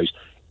plan in place,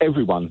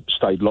 everyone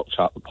stayed locked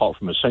up apart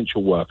from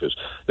essential workers.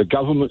 The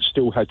government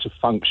still had to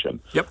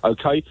function. Yep.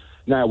 Okay?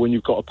 Now, when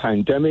you've got a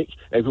pandemic,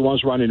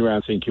 everyone's running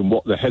around thinking,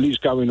 what the hell is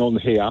going on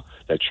here?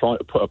 They're trying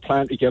to put a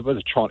plan together.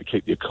 They're trying to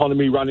keep the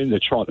economy running.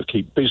 They're trying to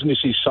keep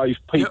businesses safe,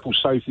 people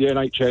safe, the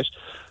NHS.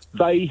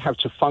 They have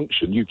to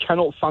function. You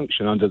cannot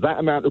function under that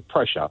amount of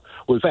pressure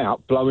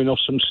without blowing off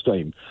some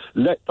steam.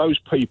 Let those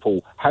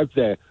people have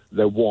their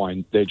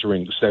wine, their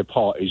drinks, their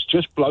parties.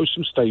 Just blow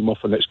some steam off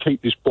and let's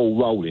keep this ball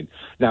rolling.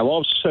 Now,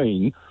 I've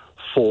seen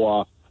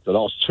for the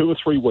last 2 or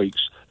 3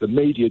 weeks the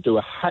media do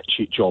a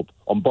hatchet job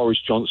on Boris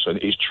Johnson.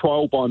 It's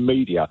trial by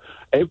media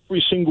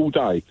every single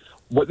day.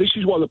 Well, this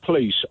is why the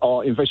police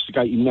are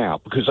investigating now,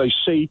 because they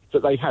see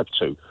that they have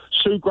to.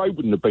 Sue Gray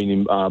wouldn't have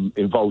been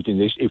involved in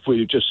this if we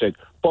had just said,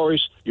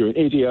 Boris, you're an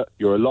idiot,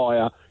 you're a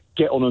liar,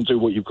 get on and do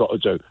what you've got to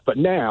do. But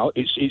now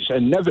it's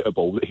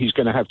inevitable that he's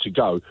going to have to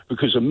go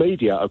because the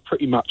media have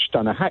pretty much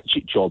done a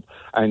hatchet job,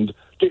 and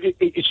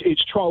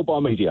it's trial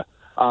by media.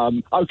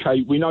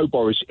 OK, we know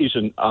Boris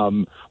isn't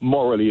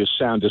morally as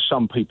sound as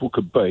some people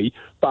could be,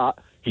 but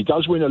he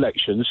does win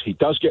elections. He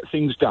does get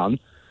things done.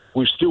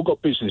 We've still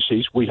got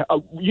businesses.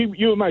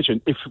 You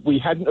imagine if we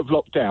hadn't have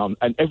locked down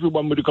and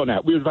everyone would have gone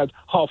out, we would have had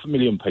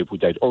 500,000 people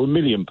dead or 1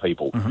 million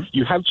people. Mm-hmm.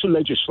 You have to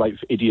legislate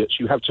for idiots.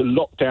 You have to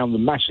lock down the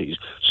masses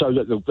so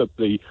that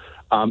the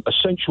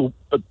essential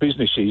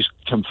businesses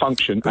can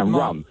function and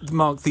run.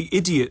 Mark, the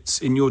idiots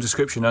in your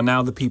description are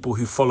now the people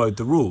who followed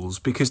the rules,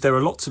 because there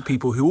are lots of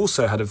people who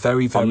also had a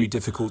very, very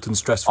difficult and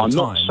stressful time.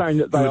 I'm not saying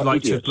that they who would like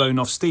idiots. to have blown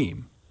off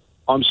steam.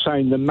 I'm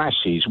saying the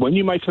masses. When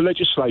you make a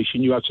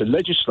legislation, you have to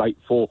legislate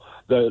for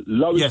the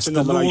lowest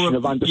denomination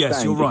of understanding.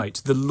 Yes, you're right.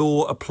 The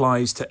law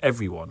applies to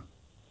everyone.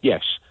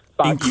 Yes,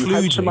 but including you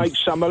have to make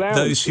some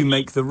allowances. Those who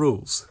make the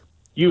rules.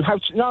 You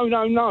have to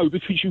no,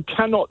 because you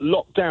cannot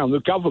lock down the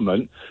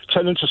government,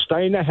 tell them to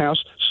stay in their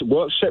house,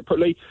 work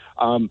separately,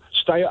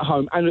 stay at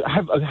home, and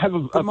have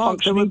a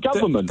functioning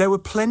government. There were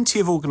plenty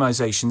of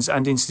organisations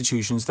and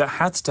institutions that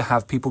had to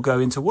have people go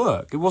into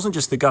work. It wasn't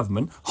just the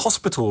government.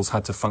 Hospitals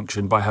had to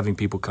function by having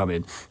people come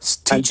in.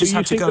 Teachers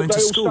had to go into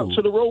school. Do you think that they all stuck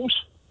to the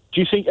rules? Do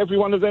you think every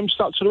one of them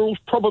stuck to the rules?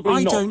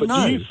 Probably not. But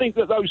do you think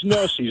that those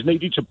nurses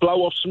needed to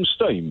blow off some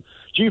steam?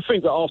 Do you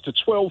think that after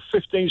 12,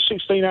 15,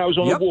 16 hours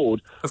on a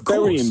ward,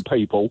 burying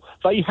people,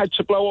 they had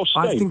to blow off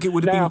steam? I think it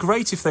would have been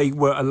great if they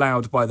were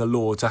allowed by the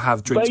law to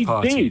have drinks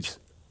parties.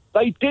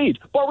 They did.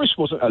 Boris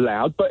wasn't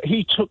allowed, but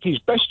he took his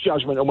best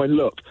judgment and went,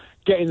 look,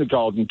 get in the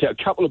garden, get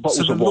a couple of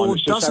bottles of wine,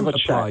 let's just have a chat.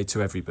 So the law doesn't apply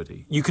to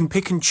everybody. You can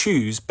pick and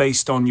choose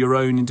based on your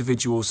own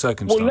individual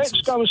circumstances. Well,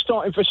 let's go and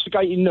start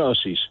investigating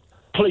nurses,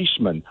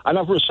 policemen and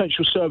other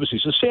essential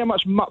services and see how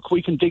much muck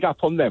we can dig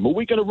up on them. Are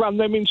we going to run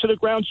them into the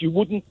ground? You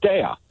wouldn't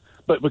dare.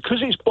 But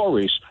because it's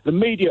Boris, the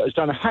media has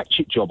done a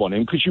hatchet job on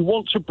him because you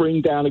want to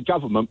bring down a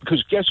government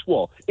because guess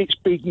what? It's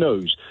big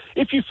news.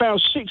 If you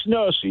found 6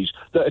 nurses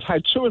that had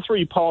had 2 or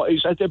 3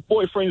 parties, had their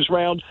boyfriends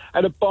round,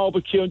 had a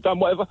barbecue and done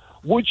whatever,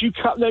 would you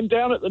cut them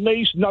down at the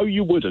knees? No,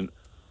 you wouldn't.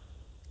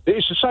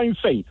 It's the same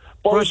thing.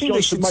 Boris Johnson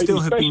they should still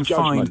have been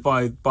fined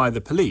by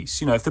the police.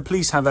 You know, if the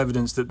police have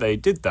evidence that they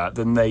did that,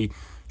 then they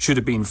should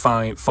have been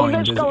fined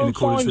in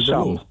accordance with the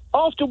law.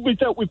 After we've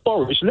dealt with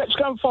Boris, let's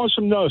go and find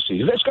some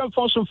nurses. Let's go and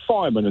find some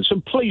firemen and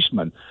some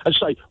policemen and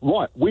say,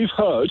 right, we've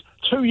heard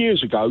 2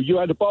 years ago you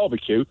had a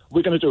barbecue.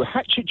 We're going to do a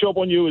hatchet job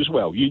on you as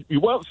well. You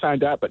weren't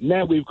found out, but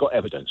now we've got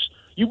evidence.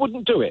 You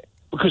wouldn't do it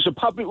because the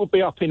public would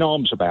be up in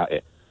arms about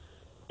it.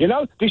 You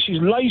know, this is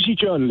lazy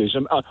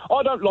journalism.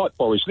 I don't like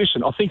Boris.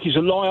 Listen, I think he's a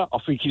liar. I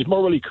think he's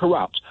morally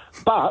corrupt.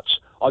 But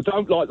I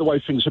don't like the way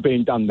things are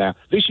being done now.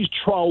 This is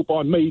trial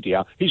by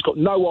media. He's got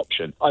no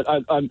option.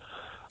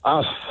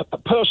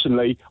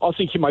 Personally, I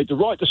think he made the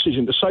right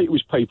decision to say to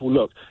his people,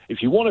 look,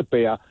 if you want a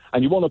beer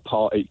and you want a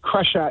party,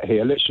 crash out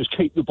here. Let's just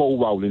keep the ball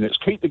rolling. Let's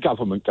keep the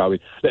government going.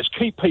 Let's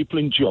keep people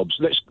in jobs.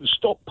 Let's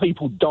stop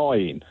people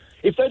dying.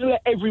 If they'd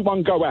let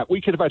everyone go out,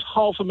 we could have had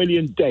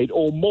 500,000 dead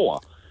or more.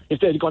 If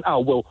they'd gone, oh,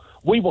 well,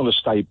 we want to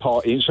stay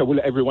partying, so we'll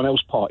let everyone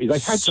else party. They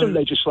had to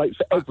legislate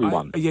for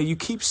everyone. Yeah, you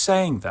keep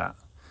saying that.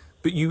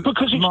 But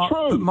because it's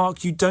true. But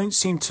Mark, you don't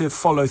seem to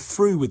follow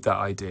through with that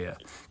idea.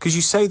 Because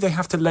you say they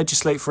have to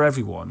legislate for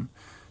everyone.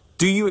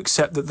 Do you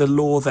accept that the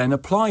law then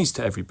applies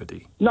to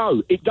everybody?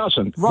 No, it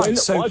doesn't. Right,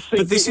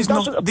 but this is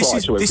not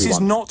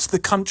the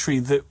country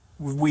that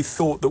we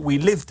thought that we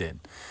lived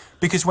in.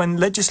 Because when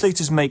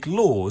legislators make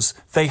laws,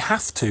 they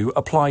have to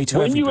apply to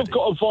everybody. When you have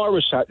got a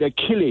virus out there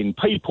killing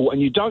people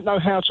and you don't know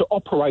how to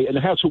operate and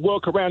how to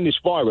work around this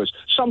virus,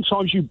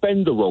 sometimes you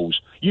bend the rules.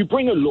 You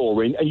bring a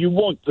law in and you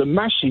want the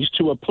masses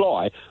to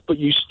apply, but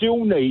you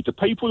still need the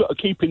people that are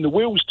keeping the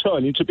wheels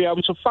turning to be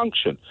able to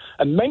function.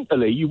 And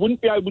mentally, you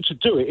wouldn't be able to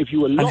do it if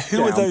you were locked down.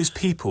 And who are those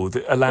people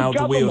that allow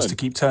the wheels to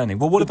keep turning?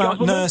 Well, what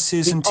about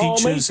nurses and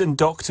teachers and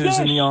doctors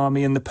and the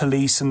army and the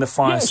police and the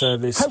fire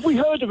service? Have we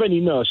heard of any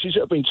nurses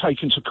that have been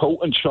taken to court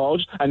and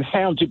charged and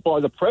hounded by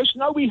the press?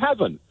 No, we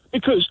haven't,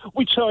 because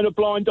we turn a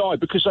blind eye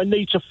because they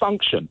need to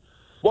function.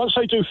 Once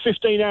they do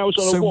 15 hours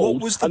on a wall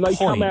and they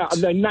come out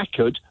and they're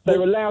knackered,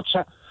 they're allowed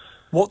to...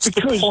 What's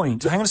the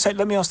point? Hang on a sec,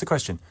 let me ask the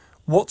question.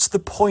 What's the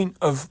point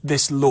of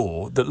this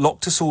law that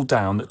locked us all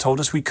down, that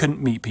told us we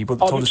couldn't meet people,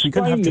 that told us we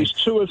couldn't have this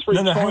 2 or 3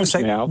 times hang on a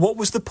sec. now. What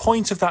was the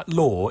point of that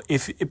law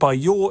if, by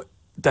your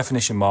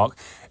definition, Mark,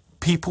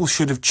 people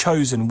should have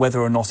chosen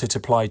whether or not it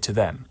applied to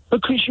them?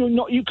 Because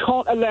you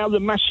can't allow the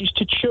masses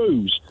to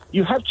choose.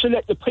 You have to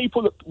let the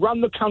people that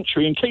run the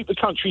country and keep the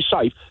country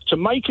safe to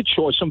make a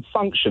choice and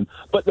function.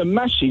 But the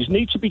masses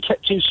need to be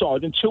kept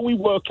inside until we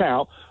work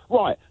out,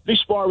 right,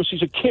 this virus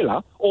is a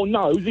killer, or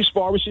no, this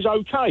virus is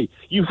okay.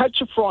 You had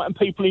to frighten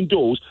people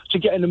indoors to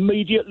get an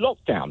immediate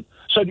lockdown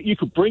so that you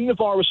could bring the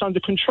virus under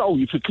control,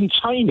 you could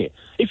contain it.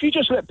 If you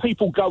just let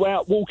people go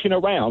out walking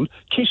around,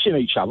 kissing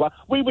each other,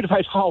 we would have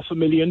had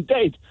 500,000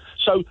 dead.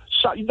 So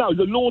no,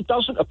 the law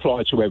doesn't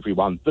apply to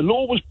everyone. The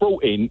law was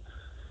brought in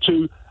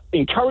to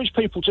encourage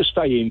people to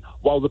stay in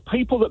while the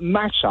people that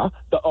matter,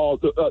 that are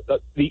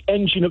the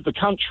engine of the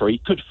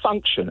country, could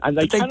function. And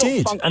they cannot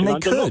function under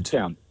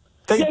lockdown.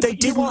 They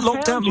didn't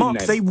lock down,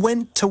 Mark. They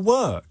went to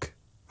work.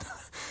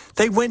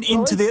 They went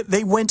into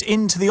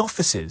the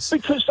offices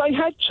because they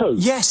had to.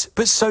 Yes,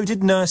 but so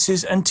did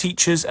nurses and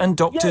teachers and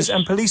doctors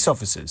and police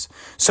officers.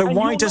 So and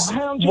why you're does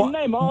not hounding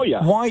them, are you?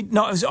 Why?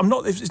 No, I'm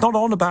not. It's not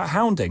on about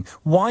hounding.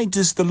 Why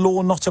does the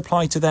law not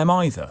apply to them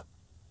either?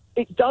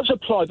 It does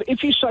apply, but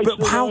if you say,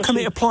 but how come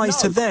it applies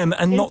to them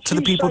and not to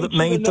the people that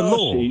made the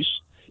law?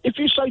 If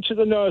you say to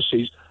the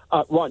nurses,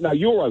 right now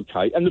you're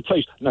okay, and the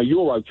police, no,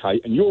 you're okay,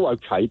 and you're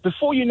okay,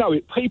 before you know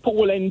it, people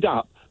will end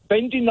up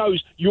bending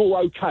those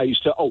 "you're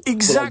okays" to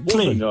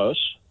exactly. Well,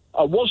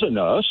 I was a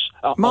nurse.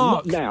 Mark, I'm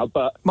not now,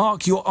 but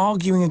Mark, you're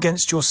arguing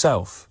against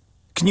yourself.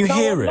 Can you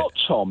hear it? No, I'm not,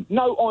 Tom.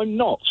 No, I'm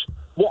not.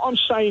 What I'm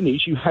saying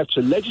is you have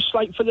to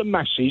legislate for the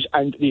masses,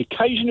 and the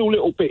occasional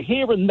little bit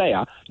here and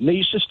there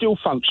needs to still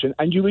function,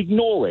 and you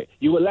ignore it.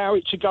 You allow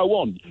it to go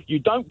on. You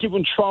don't give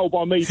them trial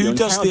by media. Who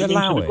does the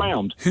allowing?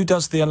 ground. Who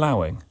does the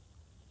allowing?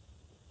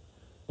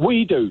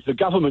 We do. The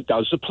government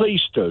does. The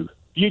police do.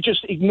 You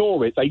just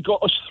ignore it. They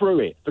got us through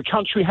it. The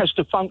country has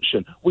to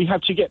function. We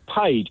have to get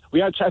paid. We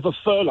had to have a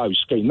furlough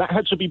scheme. That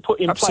had to be put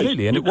in place.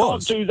 Absolutely, and it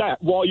was. You can't do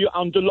that while you're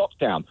under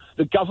lockdown.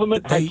 The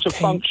government had to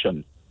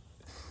function.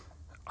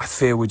 I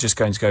fear we're just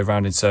going to go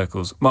round in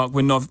circles. Mark,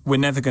 we're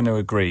never going to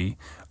agree.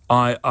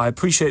 I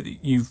appreciate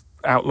that you've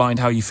outlined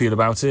how you feel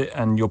about it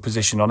and your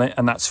position on it,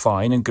 and that's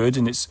fine and good,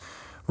 and it's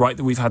right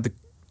that we've had the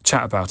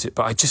chat about it.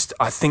 But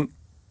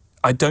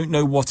I don't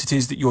know what it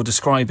is that you're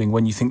describing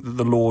when you think that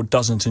the law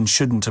doesn't and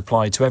shouldn't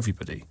apply to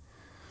everybody.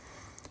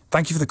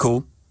 Thank you for the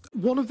call.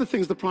 One of the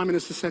things the Prime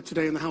Minister said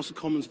today in the House of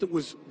Commons that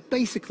was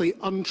basically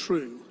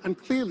untrue, and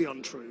clearly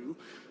untrue,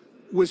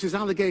 was his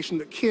allegation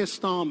that Keir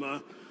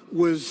Starmer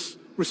was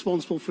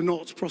responsible for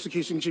not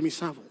prosecuting Jimmy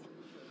Savile.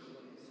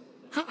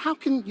 How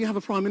can you have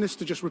a Prime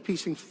Minister just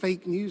repeating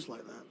fake news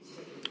like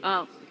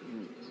that?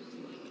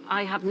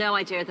 I have no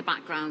idea the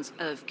background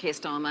of Keir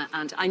Starmer,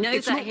 and I know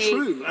it's that not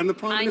true, and the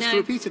Prime Minister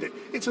repeated it.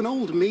 It's an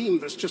old meme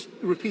that's just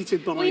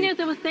repeated by. Well, you know,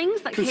 there were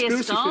things that Keir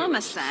Starmer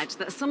theorists. said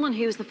that someone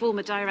who was the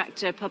former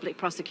Director of Public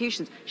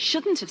Prosecutions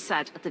shouldn't have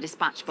said at the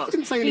dispatch box. He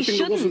didn't say anything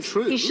that wasn't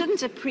true. He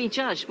shouldn't have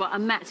prejudged what a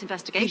Met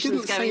investigation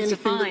was going to find. He didn't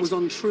say anything that was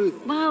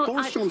untrue. Well,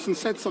 Boris Johnson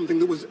said something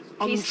that was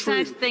untrue. He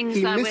said things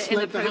he that were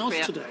misled the House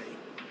inappropriate. today.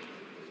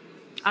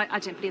 I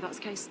don't believe that's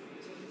the case.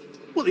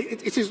 Well,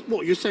 it is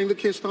what you're saying that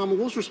Keir Starmer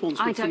was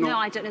responsible. I don't know.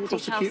 I don't know the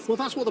details. Well,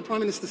 that's what the Prime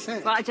Minister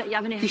said. Well, I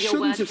haven't heard he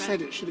your word shouldn't have for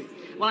said it, should he?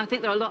 Well, I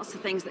think there are lots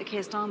of things that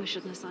Keir Starmer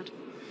shouldn't have said.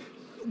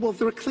 Well,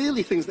 there are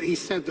clearly things that he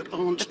said that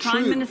aren't the true.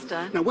 Prime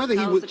Minister Now, whether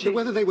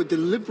whether they were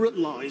deliberate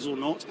lies or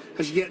not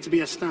has yet to be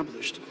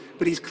established.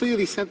 But he's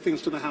clearly said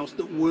things to the House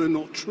that were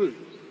not true.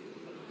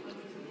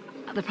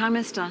 The Prime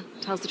Minister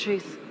tells the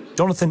truth.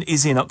 Jonathan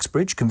is in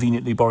Uxbridge,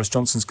 conveniently Boris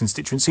Johnson's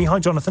constituency. Hi,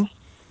 Jonathan.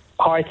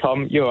 Hi,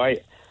 Tom. You're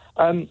right.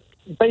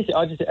 Basically,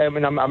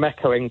 I'm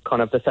echoing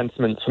kind of the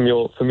sentiments from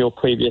your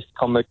previous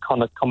comment.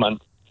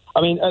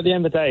 I mean, at the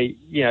end of the day,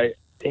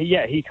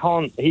 he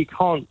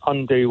can't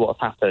undo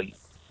what's happened.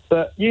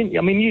 But you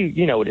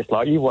know what it's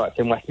like. You worked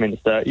in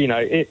Westminster.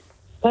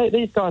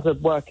 These guys are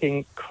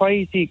working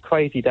crazy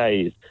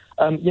days.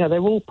 They're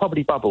all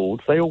probably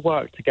bubbled. They all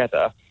work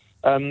together.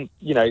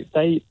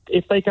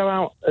 If they go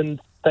out and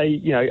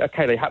they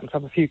happen to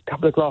have a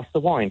couple of glasses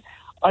of wine.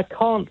 I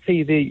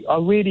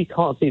really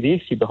can't see the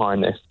issue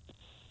behind this.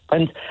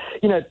 And,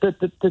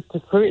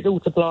 for it all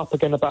to blow up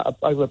again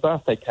over a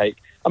birthday cake.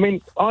 I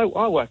mean, I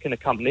work in a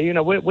company,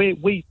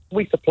 we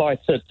supply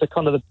to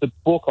kind of the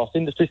broadcast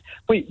industries.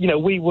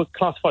 We were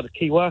classified as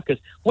key workers.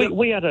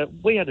 We had a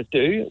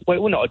do,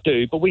 well, not a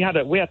do, but we had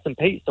some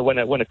pizza when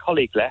a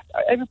colleague left.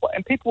 Everybody,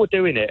 and people were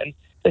doing it. And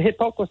the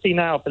hypocrisy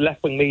now of the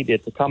left-wing media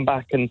to come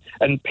back and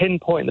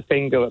pinpoint the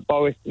finger at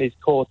Boris and his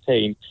core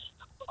team.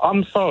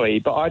 I'm sorry,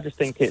 but I just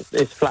think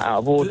it's flat out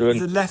of order.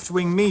 The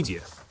left-wing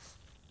media?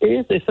 It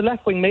is. It's the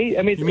left-wing media.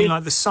 I mean, you mean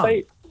like the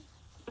Sun?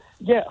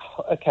 Yeah,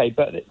 okay,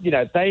 but,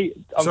 they...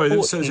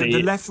 Sorry, so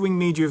the left-wing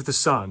media of the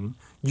Sun,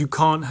 you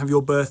can't have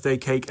your birthday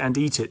cake and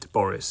eat it,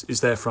 Boris,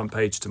 is their front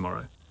page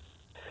tomorrow.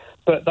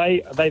 But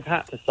they've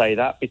had to say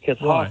that because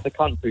half the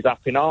country's up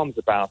in arms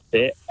about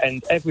it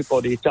and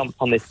everybody's jumped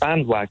on this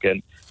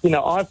bandwagon.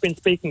 I've been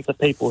speaking to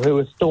people who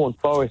are staunch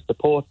Boris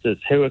supporters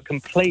who are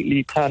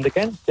completely turned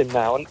against him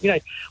now. And,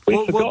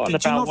 we've forgotten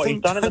about what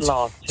he's done in the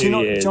last 2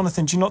 years.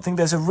 Jonathan, do you not think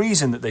there's a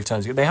reason that they've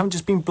turned against him? They haven't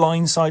just been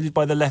blindsided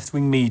by the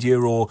left-wing media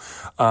or,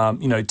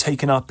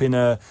 taken up in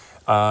a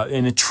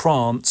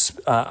trance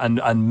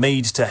and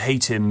made to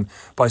hate him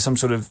by some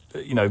sort of,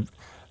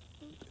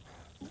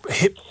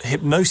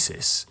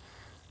 hypnosis.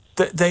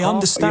 They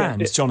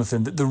understand,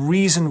 Jonathan, that the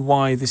reason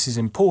why this is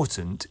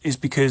important is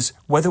because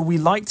whether we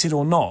liked it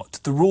or not,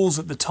 the rules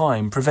at the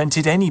time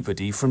prevented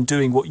anybody from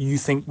doing what you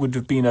think would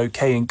have been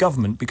okay in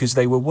government because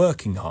they were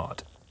working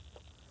hard.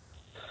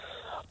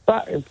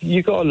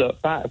 You got to look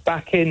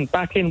back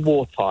in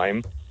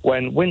wartime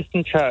when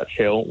Winston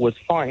Churchill was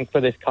fighting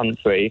for this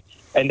country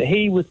and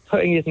he was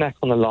putting his neck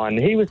on the line.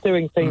 He was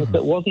doing things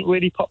that wasn't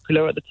really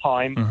popular at the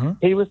time.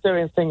 He was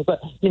doing things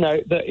that,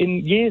 that in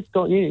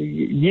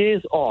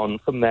years on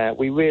from there,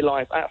 we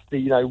realised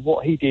actually,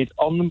 what he did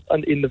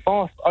in the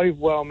vast,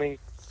 overwhelming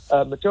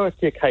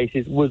majority of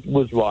cases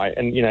was right.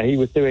 And, he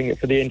was doing it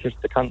for the interest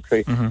of the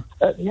country.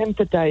 At the end of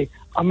the day,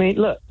 I mean,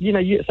 look,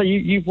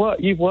 you've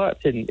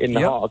worked in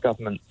the heart of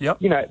government.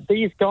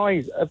 These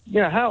guys,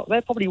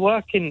 they're probably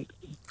working...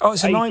 Oh,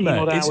 it's a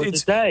nightmare.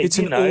 It's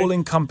an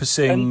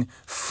all-encompassing,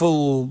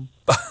 full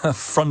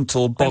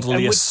frontal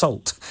bodily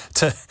assault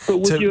to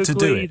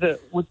do it.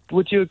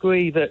 Would you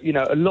agree that,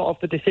 a lot of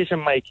the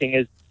decision-making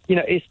is,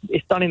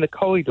 it's done in the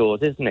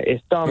corridors, isn't it?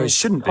 It's done... Well, it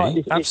shouldn't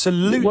be.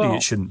 Absolutely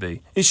it shouldn't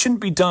be. It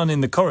shouldn't be done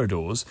in the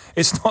corridors.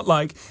 It's not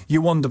like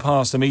you wander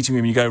past a meeting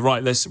room and you go,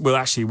 right,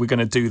 we're going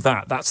to do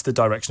that. That's the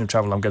direction of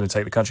travel I'm going to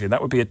take the country. And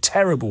that would be a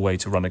terrible way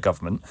to run a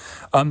government.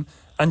 And,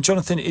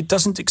 Jonathan, it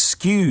doesn't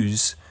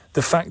excuse...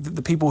 the fact that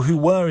the people who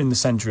were in the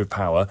centre of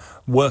power,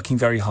 working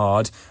very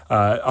hard,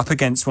 up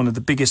against one of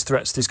the biggest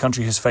threats this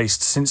country has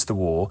faced since the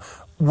war,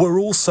 were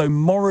also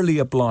morally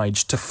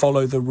obliged to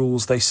follow the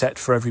rules they set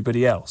for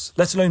everybody else,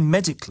 let alone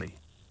medically.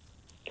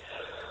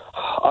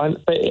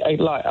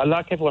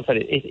 Like everyone said,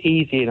 it's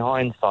easy in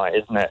hindsight,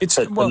 isn't it?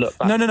 To look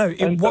back.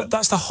 No.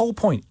 That's the whole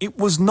point. It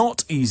was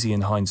not easy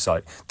in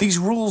hindsight. These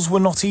rules were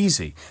not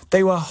easy.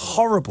 They were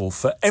horrible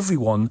for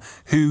everyone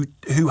who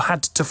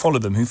had to follow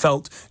them, who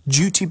felt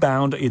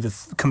duty-bound, either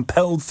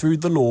compelled through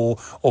the law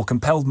or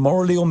compelled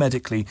morally or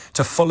medically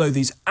to follow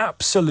these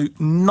absolute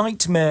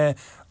nightmare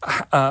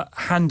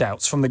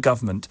handouts from the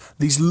government,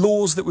 these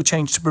laws that were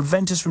changed to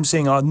prevent us from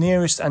seeing our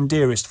nearest and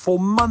dearest for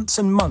months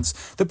and months,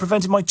 that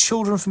prevented my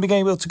children from being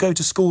able to go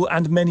to school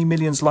and many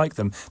millions like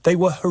them. They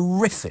were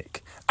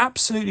horrific,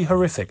 absolutely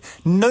horrific.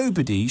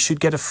 Nobody should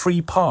get a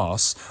free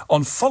pass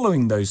on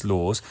following those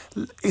laws,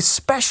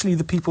 especially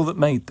the people that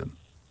made them.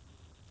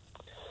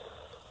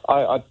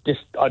 I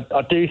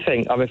do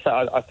think. I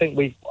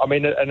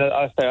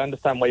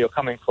understand where you're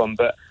coming from,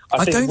 but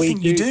I don't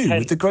think you do.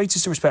 With the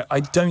greatest respect, I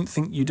don't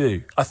think you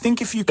do. I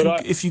think if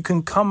you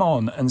can come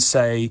on and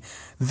say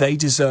they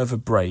deserve a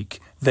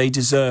break, they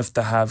deserve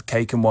to have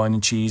cake and wine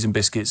and cheese and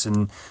biscuits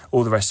and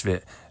all the rest of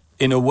it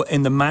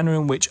in the manner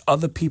in which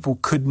other people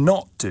could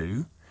not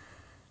do,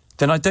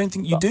 then I don't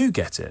think you do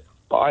get it.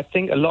 But I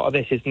think a lot of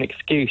this is an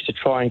excuse to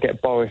try and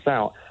get Boris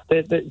out.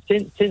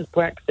 Since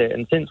Brexit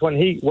and since when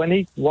he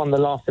won the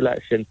last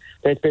election,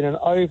 there's been an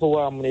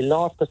overwhelmingly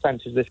large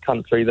percentage of this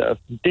country that have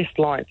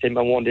disliked him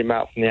and wanted him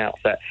out from the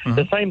outset.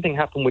 The same thing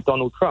happened with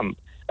Donald Trump.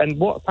 And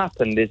what's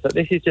happened is that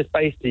this has just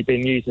basically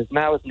been used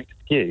now as an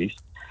excuse.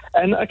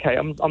 And okay,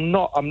 I'm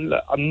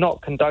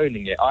not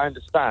condoning it. I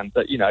understand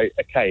that, you know,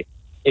 okay,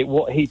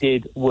 what he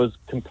did was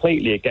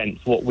completely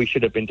against what we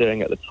should have been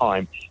doing at the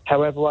time.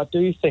 However, I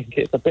do think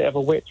it's a bit of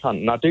a witch hunt,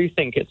 and I do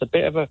think it's a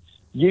bit of a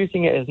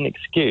using it as an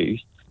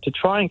excuse to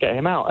try and get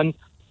him out. And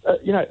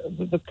you know,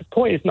 the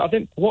point is, I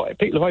think what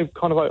people are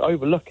kind of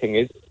overlooking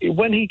is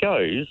when he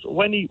goes,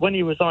 when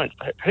he resigns,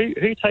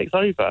 who takes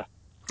over?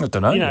 I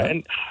don't know. You know,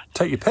 and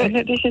take your pick. And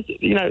this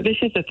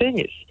is the thing.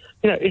 It's,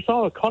 you know, it's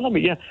our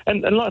economy. Yeah,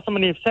 and like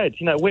somebody have said,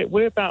 you know,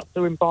 we're about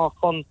to embark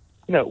on.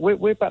 You know,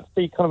 we're about to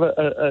see kind of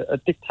a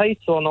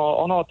dictator on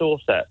our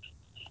doorstep,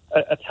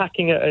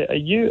 attacking a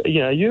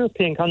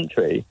European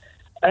country,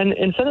 and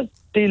instead of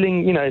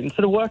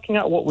working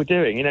out what we're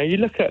doing, you know, you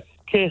look at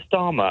Keir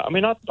Starmer. I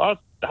mean, I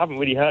haven't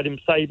really heard him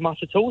say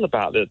much at all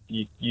about the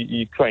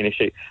Ukraine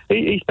issue.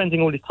 He's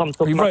spending all his time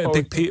talking about. He wrote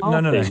a big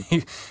no.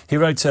 He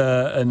wrote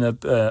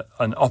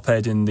an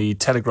op-ed in the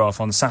Telegraph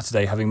on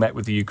Saturday, having met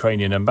with the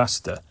Ukrainian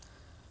ambassador.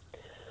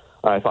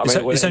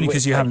 It's only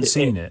because you haven't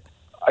seen it.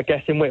 I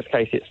guess in which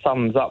case it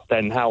sums up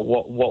then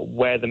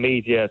where the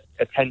media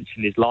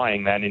attention is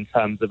lying then in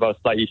terms of us,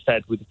 like you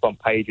said, with the front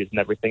pages and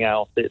everything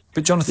else.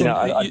 But Jonathan,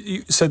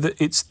 so that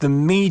it's the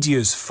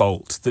media's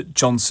fault that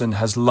Johnson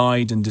has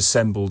lied and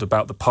dissembled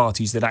about the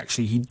parties that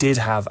actually he did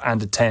have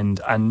and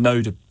attend and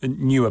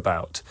knew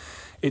about.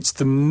 It's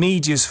the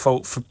media's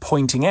fault for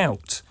pointing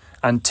out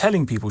and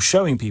telling people,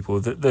 showing people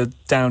that the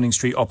Downing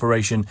Street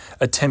operation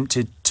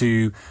attempted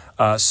to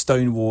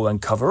stonewall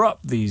and cover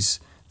up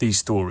these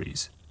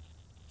stories.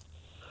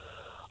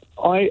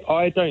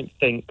 I don't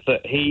think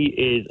that he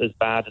is as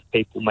bad as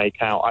people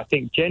make out. I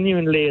think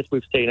genuinely, as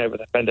we've seen over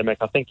the pandemic,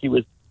 I think he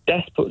was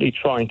desperately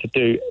trying to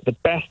do the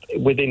best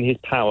within his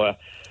power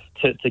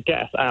to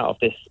get us out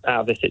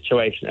of this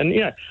situation. And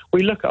you know,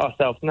 we look at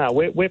ourselves now.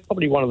 We're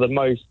probably one of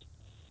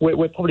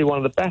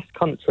the best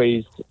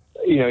countries,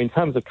 you know, in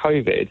terms of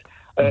COVID,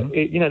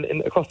 you know,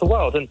 across the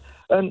world.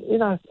 And you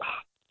know,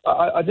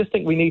 I just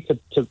think we need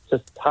to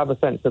have a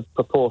sense of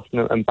proportion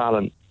and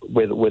balance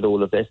with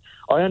all of this.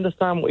 I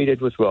understand what he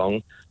did was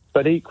wrong,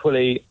 but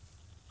equally,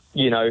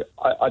 you know,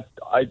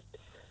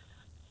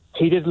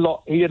 he did a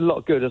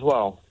lot good as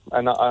well,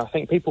 and I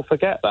think people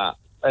forget that.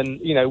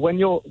 And you know, when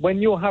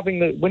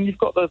you've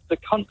got the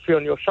country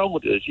on your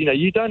shoulders, you know,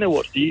 you don't know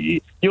what to do.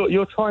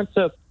 You're trying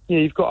to, you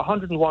know, you've got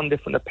 101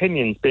 different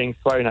opinions being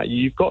thrown at you.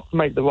 You've got to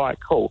make the right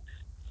call.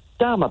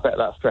 Damn, I bet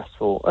that's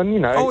stressful. And you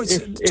know,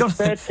 if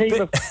their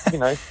team of, you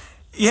know.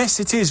 Yes,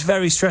 it is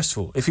very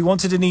stressful. If he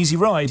wanted an easy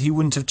ride, he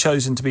wouldn't have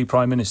chosen to be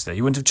Prime Minister.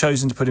 He wouldn't have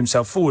chosen to put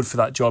himself forward for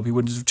that job. He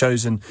wouldn't have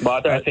chosen... Well, I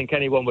don't think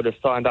anyone would have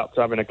signed up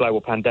to having a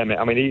global pandemic.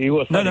 I mean, he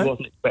wasn't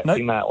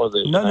expecting that, was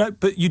he? No,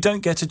 but you don't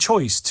get a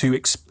choice to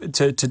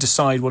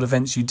decide what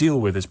events you deal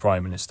with as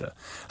Prime Minister.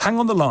 Hang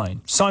on the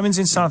line. Simon's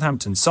in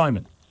Southampton.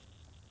 Simon.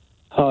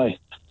 Hi.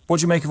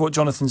 What do you make of what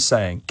Jonathan's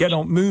saying?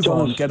 Move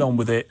on, get on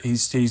with it.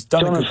 He's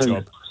done a good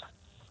job.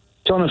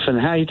 Jonathan,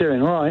 how you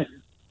doing? All right?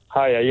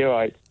 Hi, are you all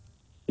right?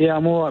 Yeah,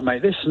 I'm all right,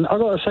 mate. Listen, I've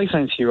got to say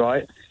something to you,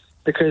 right?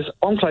 Because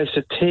I'm close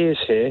to tears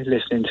here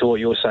listening to what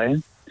you're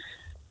saying.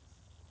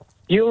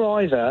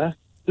 You're either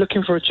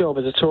looking for a job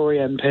as a Tory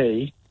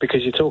MP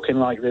because you're talking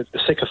like the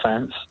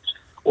sycophants,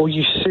 or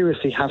you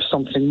seriously have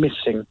something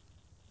missing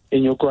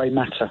in your grey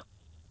matter.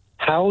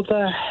 How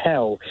the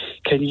hell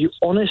can you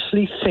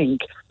honestly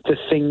think the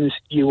things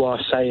you are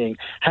saying?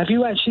 Have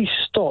you actually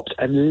stopped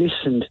and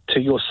listened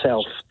to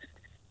yourself?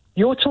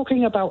 You're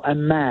talking about a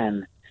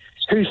man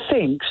who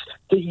thinks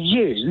that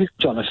you,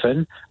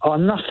 Jonathan, are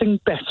nothing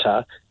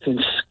better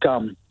than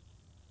scum.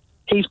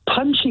 He's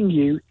punching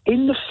you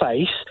in the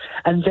face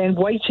and then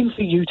waiting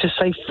for you to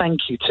say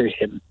thank you to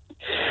him.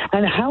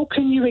 And how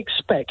can you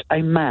expect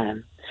a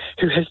man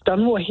who has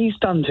done what he's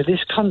done to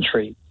this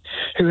country,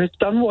 who has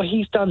done what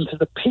he's done to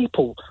the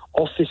people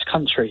of this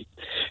country,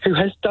 who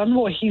has done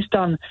what he's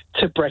done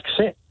to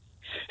Brexit,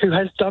 who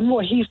has done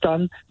what he's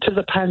done to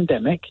the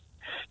pandemic,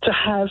 to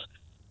have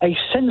a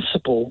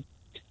sensible,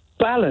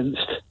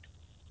 balanced,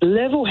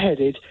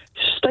 level-headed,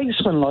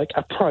 statesman-like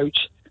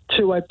approach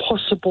to a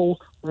possible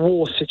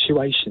war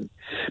situation?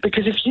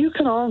 Because if you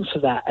can answer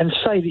that and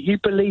say that you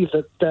believe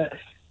that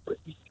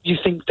you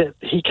think that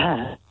he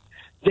can,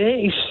 there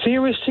is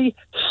seriously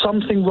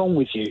something wrong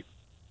with you.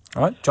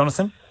 All right,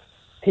 Jonathan?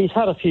 He's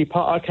had a few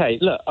Okay,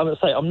 look, I'm going to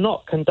say I'm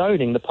not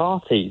condoning the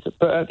parties,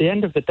 but at the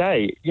end of the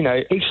day, you know...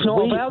 It's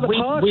not about the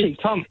party.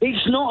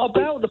 It's not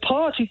about the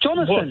party,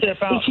 Jonathan. What's it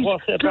about?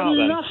 It's got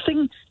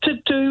nothing to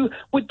do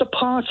with the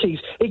parties.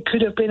 It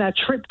could have been a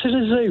trip to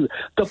the zoo.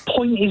 The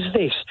point is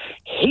this.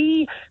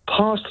 He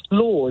passed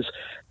laws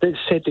that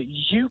said that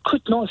you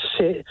could not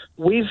sit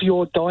with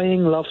your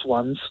dying loved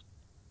ones,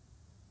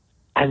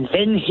 and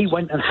then he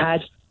went and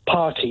had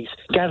parties,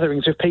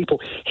 gatherings with people.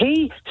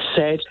 He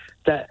said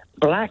that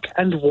black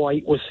and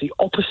white was the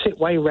opposite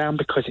way round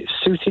because it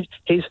suited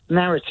his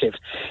narrative.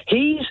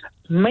 He's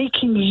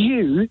taking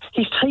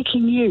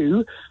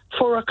you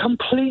for a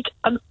complete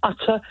and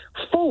utter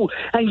fool.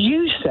 And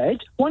you said,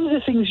 one of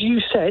the things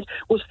you said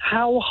was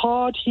how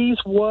hard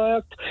he's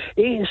worked.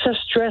 It's a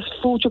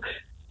stressful job.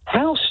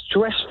 How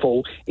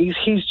stressful is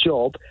his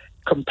job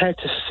compared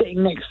to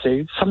sitting next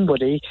to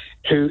somebody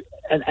who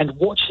and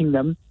watching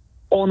them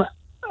on an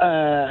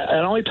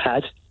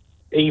iPad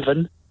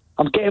even.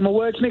 I'm getting my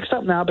words mixed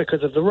up now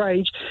because of the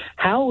rage.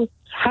 How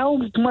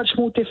much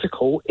more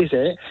difficult is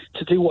it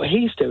to do what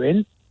he's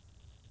doing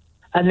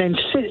and then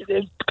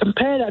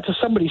compare that to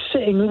somebody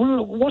sitting,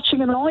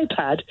 watching an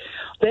iPad,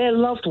 their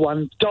loved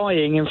one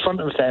dying in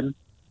front of them?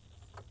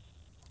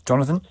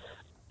 Jonathan?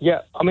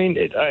 Yeah, I mean,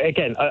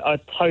 again, I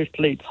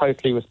totally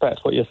respect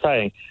what you're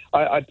saying.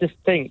 I just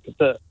think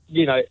that,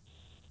 you know,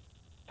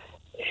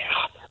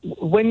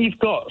 when you've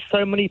got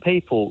so many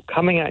people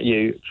coming at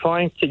you,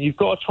 you've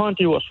got to try and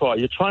do what's right.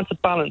 You're trying to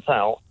balance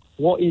out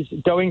what is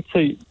going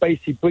to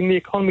basically bring the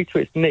economy to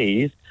its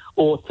knees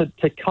or to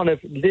kind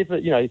of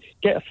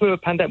get through a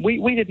pandemic.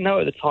 We didn't know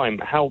at the time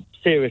how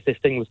serious this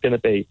thing was going to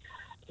be.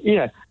 You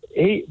know,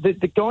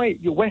 the guy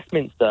at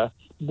Westminster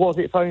was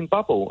its own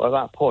bubble at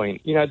that point.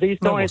 You know, these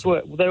guys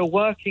were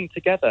working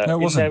together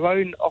in their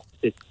own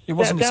offices. It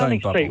wasn't its own Downing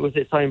bubble. Street was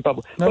its own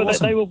bubble. No, it but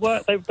wasn't.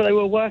 they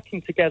were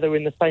working together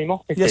in the same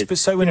offices. Yes, but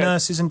so were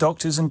nurses and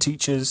doctors and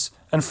teachers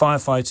and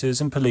firefighters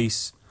and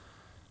police.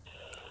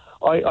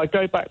 I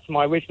go back to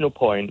my original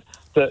point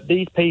that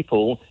these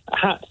people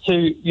had to,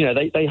 you know,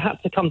 they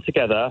had to come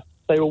together.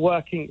 They were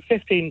working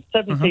 15,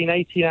 17,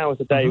 18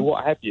 hours a day,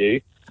 what have you,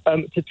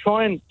 to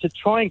try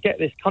and get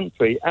this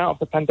country out of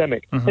the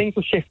pandemic. Things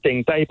were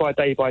shifting day by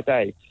day by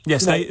day.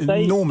 Yes,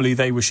 normally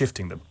they were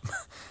shifting them,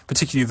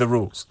 particularly the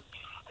rules.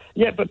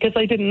 Yeah, because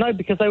they didn't know,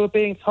 because they were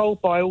being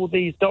told by all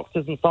these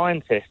doctors and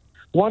scientists.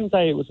 One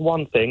day it was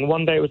one thing,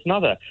 one day it was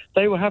another.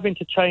 They were having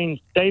to change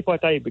day by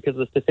day because of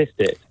the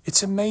statistics.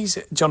 It's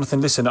amazing.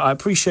 Jonathan, listen, I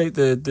appreciate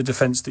the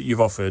defence that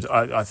you've offered.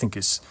 I think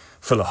it's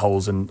full of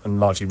holes and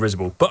largely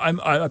risible. But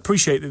I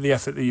appreciate the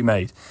effort that you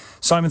made.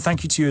 Simon,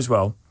 thank you to you as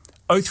well.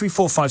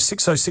 0345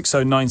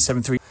 6060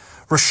 973.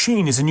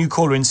 Rasheen is a new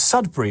caller in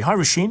Sudbury. Hi,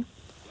 Rasheen.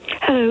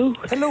 Hello.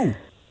 Hello.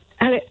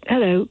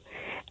 Hello.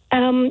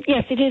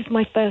 Yes, it is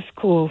my first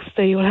call,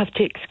 so you'll have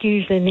to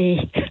excuse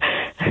any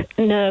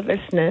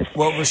nervousness.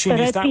 Well, Rasheen,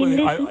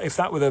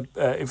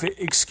 if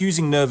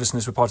excusing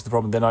nervousness were part of the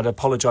problem, then I'd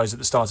apologise at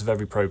the start of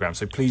every programme,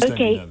 so please don't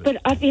be nervous. Okay,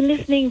 but I've been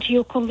listening to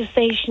your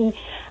conversation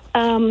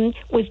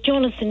with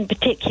Jonathan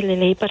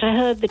particularly, but I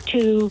heard the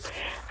two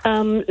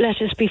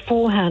letters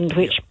beforehand,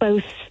 which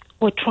both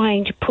were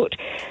trying to put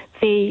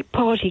the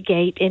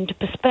PartyGate into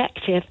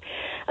perspective,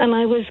 and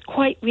I was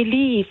quite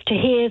relieved to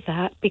hear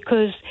that,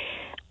 because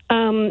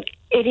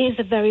it is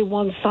a very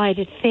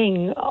one-sided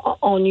thing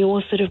on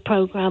your sort of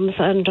programmes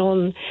and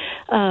on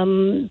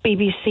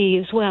BBC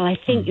as well. I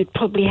think you'd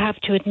probably have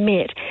to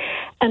admit.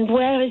 And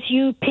whereas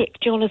you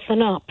picked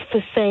Jonathan up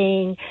for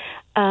saying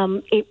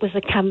it was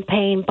a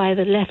campaign by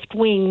the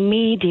left-wing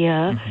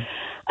media,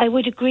 I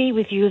would agree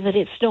with you that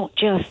it's not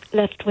just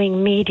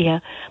left-wing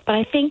media, but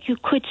I think you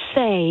could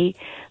say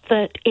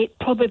that it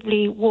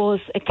probably was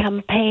a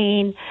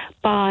campaign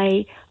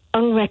by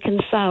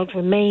unreconciled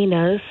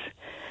Remainers,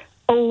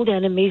 old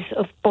enemies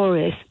of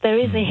Boris. There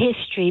is a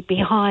history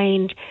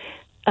behind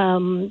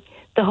the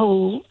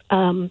whole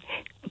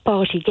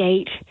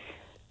PartyGate,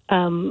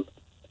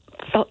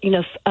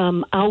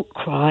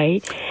 outcry.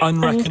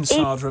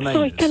 Unreconciled Remainers.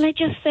 Sorry, can I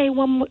just say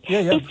one more?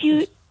 Yeah.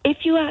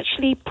 If you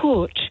actually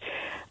put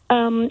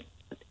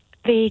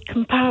the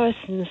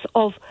comparisons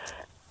of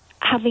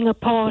having a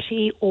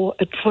party or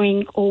a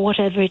drink or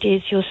whatever it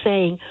is you're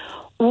saying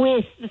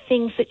with the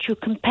things that you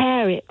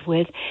compare it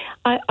with,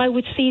 I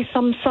would see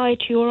some side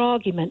to your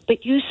argument.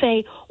 But you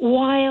say,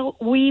 while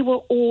we were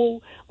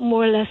all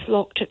more or less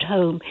locked at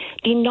home,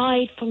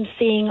 denied from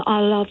seeing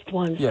our loved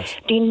ones,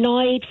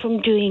 denied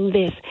from doing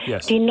this,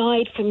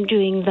 denied from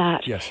doing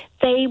that,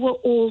 they were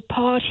all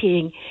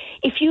partying.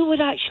 If you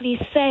would actually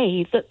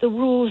say that the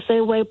rules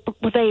they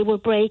were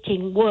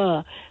breaking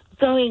were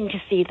going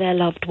to see their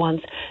loved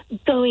ones,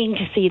 going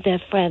to see their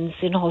friends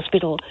in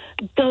hospital,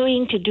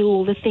 going to do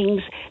all the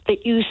things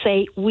that you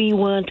say we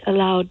weren't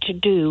allowed to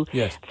do,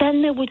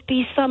 then there would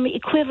be some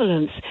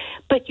equivalence.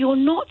 But you're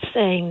not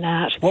saying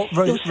that. Well,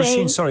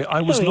 Rasheen, sorry, I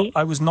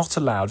was not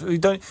allowed. You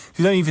don't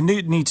even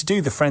need to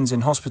do the friends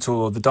in hospital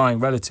or the dying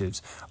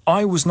relatives.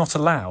 I was not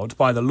allowed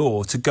by the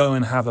law to go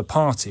and have a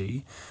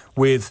party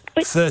with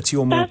 30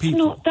 or more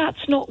people.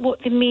 That's not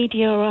what the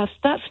media are.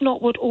 That's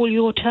not what all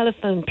your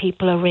telephone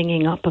people are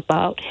ringing up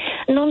about.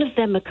 None of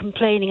them are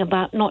complaining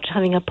about not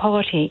having a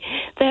party.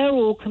 They're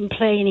all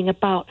complaining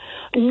about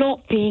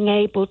not being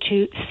able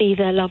to see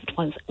their loved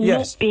ones,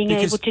 not being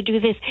able to do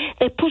this.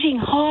 They're putting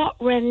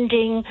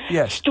heart-rending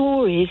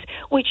stories,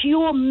 which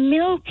you're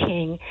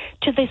milking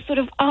to this sort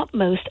of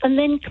utmost, and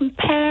then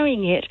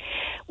comparing it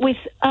with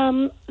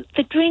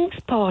the drinks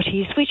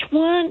parties, which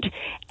weren't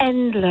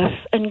endless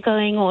and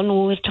going on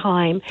all the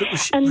time.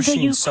 And the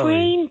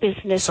Ukraine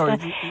business, for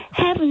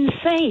heaven's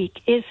sake,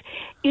 is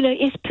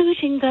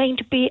Putin going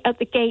to be at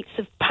the gates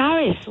of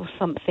Paris or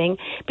something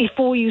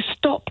before you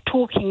stop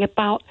talking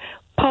about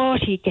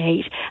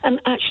PartyGate and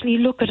actually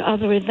look at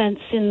other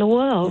events in the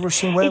world? Well,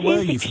 Rasheen, where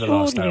were you for the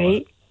last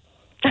hour?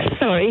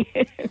 Sorry.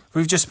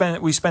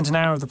 We spent an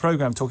hour of the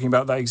programme talking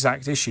about that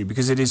exact issue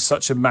because it is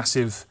such a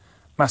massive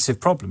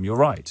problem. You're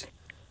right.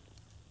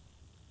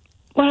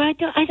 Well,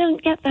 I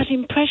don't get that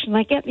impression.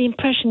 I get the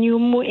impression you were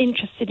more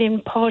interested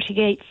in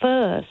PartyGate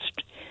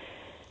first.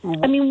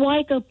 I mean,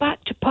 why go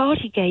back to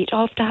PartyGate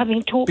after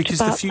having talked about that? Because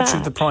the future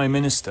of the Prime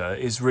Minister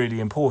is really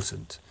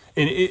important.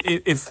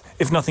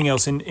 If nothing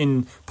else,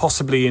 in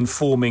possibly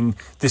informing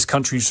this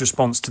country's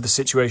response to the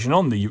situation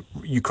on the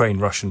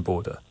Ukraine-Russian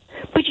border.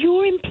 But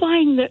you're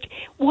implying that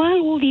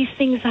while all these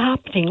things are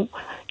happening,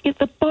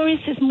 that Boris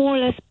has more or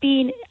less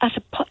been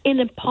in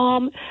a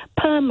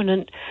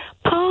permanent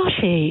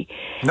party.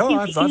 No,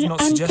 I've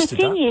not suggested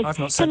that. I've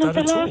not said that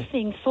at all. The last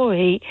thing,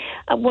 sorry.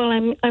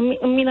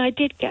 I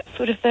did get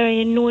sort of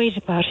very annoyed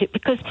about it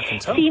because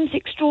it seems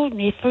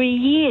extraordinary. For a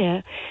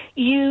year,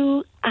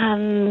 you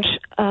and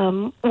a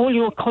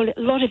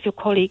lot of your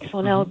colleagues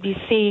on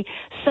LBC,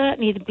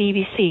 certainly the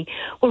BBC,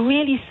 were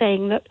really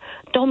saying that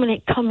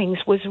Dominic Cummings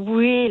was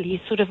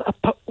really sort of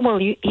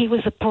he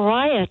was a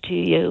pariah to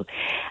you.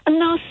 And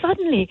now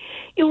suddenly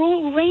you're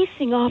all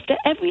racing after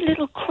every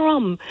little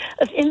crumb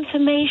of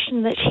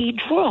information that he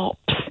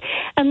drops.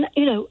 And,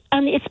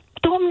 and it's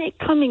Dominic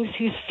Cummings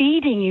who's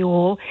feeding you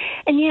all.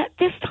 And yet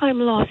this time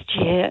last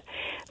year,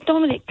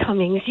 Dominic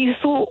Cummings you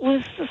thought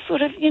was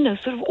sort of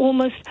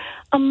almost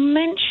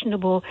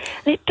unmentionable.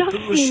 And it does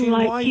seem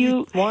like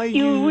you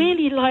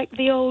really like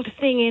the old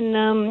thing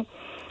in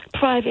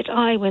Private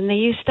Eye when they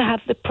used to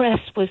have the press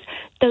was,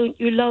 don't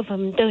you love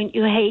them, don't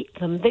you hate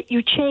them, that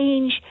you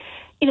change,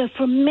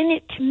 from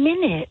minute to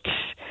minute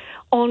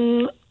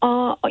on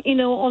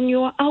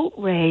your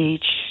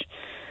outrage.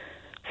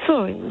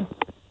 Sorry.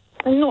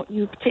 Not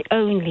you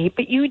only,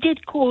 but you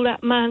did call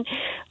that man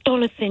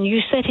Jonathan.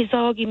 You said his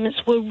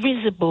arguments were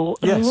risible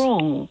and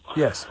wrong.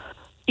 Yes.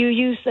 You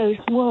used those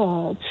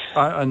words.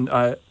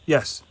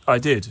 Yes, I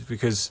did,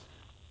 because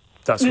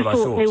that's what I thought.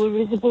 You thought they were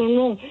risible and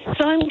wrong.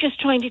 So I'm just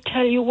trying to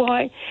tell you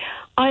why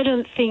I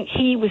don't think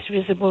he was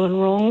risible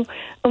and wrong,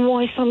 and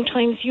why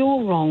sometimes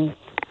you're wrong.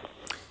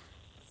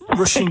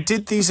 Rushing,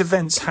 did these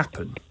events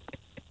happen?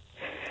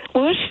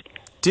 What?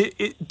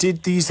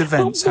 Did these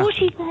events happen? What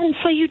events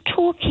are you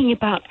talking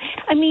about?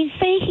 I mean,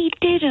 say he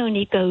did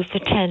only go for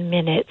 10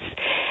 minutes,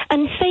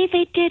 and say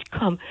they did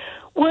come.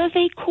 Were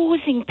they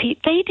causing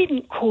people? They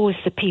didn't cause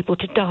the people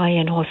to die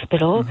in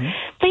hospital. Mm-hmm.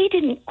 They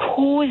didn't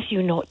cause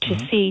you not to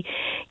see.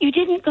 You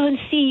didn't go and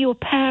see your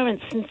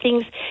parents and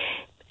things.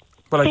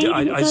 Well, I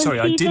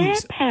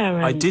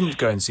didn't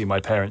go and see my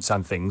parents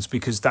and things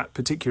because that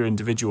particular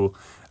individual,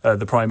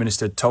 the Prime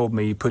Minister, told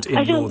me put in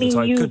law that I couldn't. I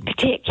don't mean you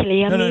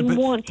particularly.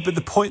 But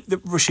the point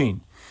that Roisin,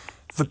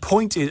 the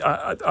point is,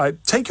 I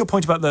take your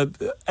point about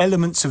the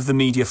elements of the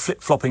media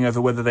flip-flopping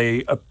over whether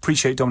they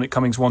appreciate Dominic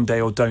Cummings one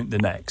day or don't the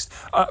next.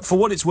 For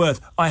what it's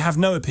worth, I have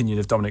no opinion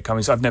of Dominic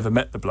Cummings. I've never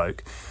met the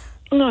bloke.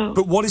 No.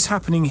 But what is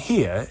happening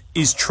here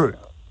is true.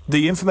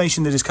 The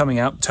information that is coming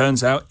out,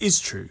 turns out,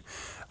 is true.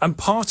 And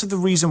part of the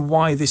reason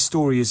why this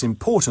story is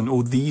important,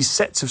 or these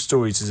sets of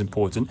stories is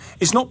important,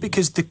 is not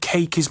because the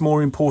cake is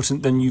more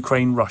important than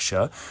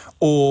Ukraine-Russia,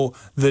 or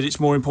that it's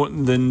more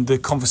important than the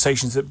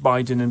conversations that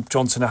Biden and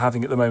Johnson are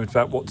having at the moment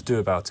about what to do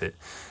about it.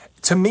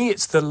 To me,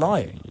 it's the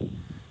lying.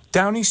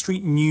 Downing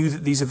Street knew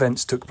that these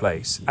events took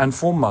place, and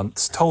for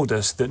months told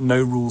us that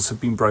no rules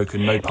have been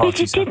broken, no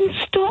parties. But it didn't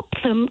stop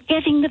them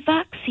getting the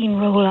vaccine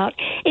rollout.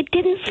 It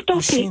didn't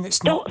stop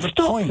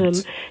them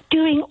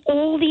doing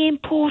all the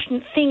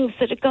important things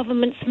that a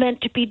government's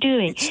meant to be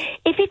doing.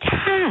 If it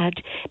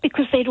had,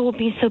 because they'd all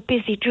been so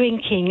busy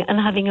drinking and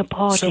having a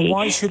party. So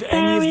why should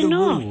any of the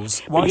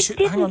rules? Why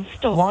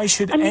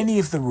should any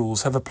of the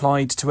rules have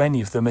applied to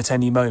any of them at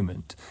any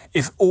moment?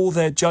 If all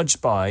they're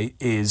judged by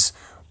is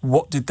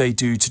what did they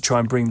do to try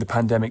and bring the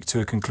pandemic to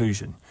a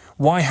conclusion?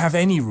 Why have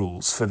any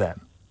rules for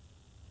them?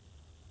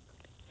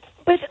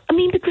 But,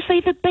 because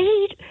they've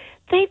obeyed...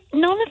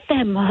 None of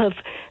them have...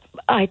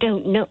 I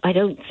don't know,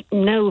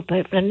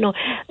 but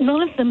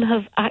none of them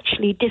have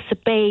actually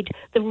disobeyed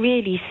the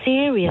really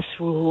serious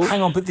rules.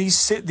 Hang on, but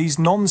these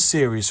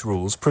non-serious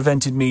rules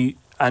prevented me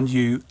and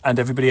you and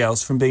everybody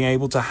else from being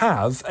able to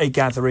have a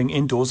gathering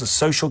indoors, a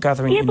social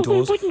gathering indoors. Yeah,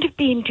 but we wouldn't have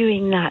been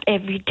doing that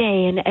every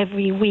day and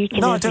every week.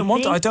 And no,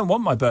 I don't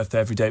want my birthday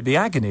every day. It'd be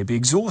agony. It'd be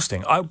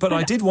exhausting. But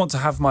I did want to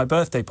have my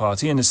birthday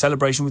party and a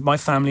celebration with my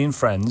family and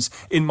friends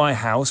in my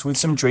house with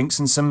some drinks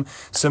and some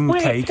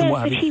cake and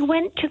what have you. He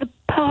went to the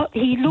party.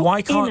 He looked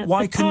why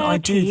couldn't I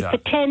do that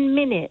for 10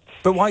 minutes?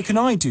 But why can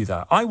I do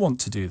that? I want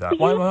to do that.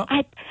 Why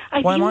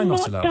am I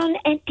not allowed?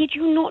 Did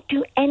you not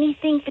do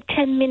anything for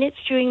 10 minutes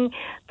during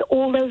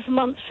all those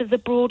months of the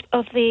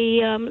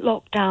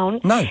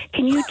lockdown? No.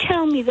 Can you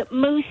tell me that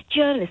most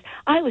journalists...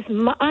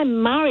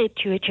 I'm married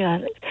to a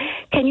journalist.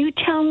 Can you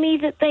tell me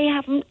that they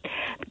haven't...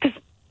 Because,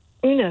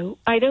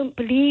 I don't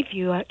believe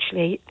you,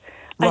 actually.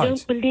 Right. I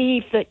don't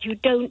believe that you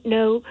don't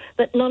know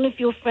that none of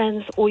your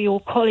friends or your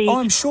colleagues...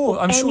 I'm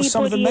sure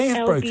some of them may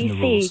have broken the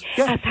rules.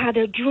 Has had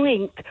a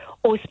drink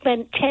or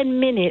spent 10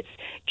 minutes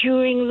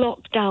during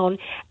lockdown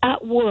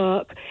at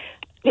work.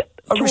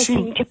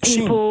 talking to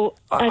people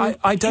and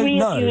I don't three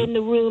know. of you in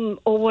the room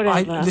or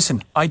whatever.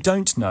 Listen, I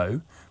don't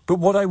know. But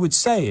what I would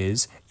say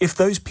is, if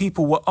those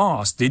people were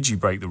asked, did you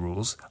break the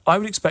rules, I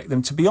would expect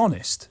them to be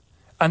honest.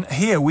 And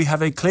here we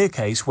have a clear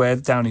case where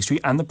Downing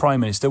Street and the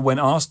Prime Minister, when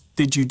asked,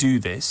 did you do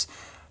this,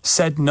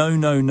 said no,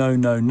 no, no,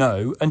 no,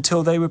 no,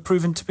 until they were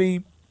proven to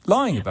be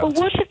lying about it.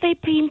 But what have they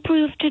been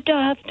proved to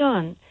have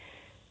done?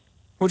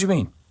 What do you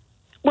mean?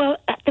 Well,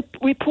 the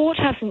report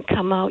hasn't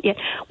come out yet.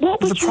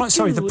 What would you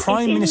do the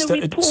Prime if in Minister...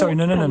 the report Sorry,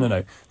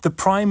 no. The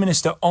Prime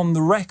Minister on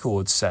the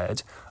record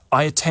said,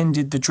 I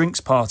attended the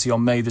drinks party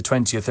on May the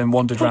 20th and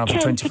wandered around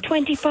for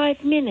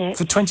 25 minutes.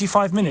 For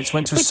 25 minutes,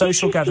 went to a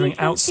social gathering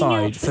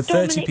outside for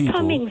 30 people.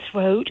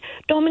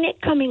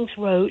 Dominic Cummings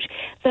wrote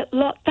that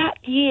that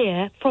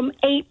year, from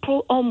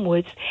April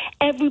onwards,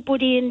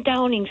 everybody in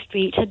Downing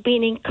Street had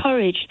been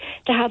encouraged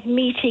to have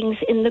meetings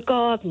in the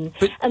garden.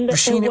 But, and that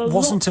Rasheen, there were it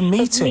wasn't a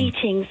meeting.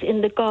 Meetings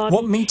in the garden.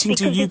 What meeting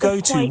do you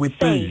go to with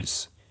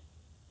booze?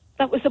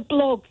 That was a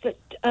blog that...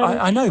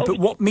 I know, but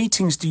what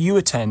meetings do you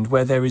attend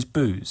where there is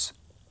booze?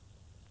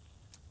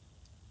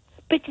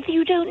 But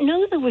you don't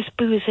know there was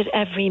booze at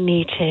every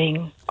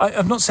meeting.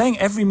 I'm not saying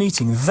every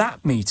meeting.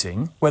 That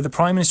meeting, where the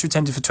Prime Minister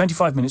attended for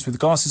 25 minutes with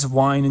glasses of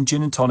wine and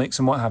gin and tonics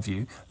and what have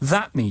you,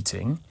 that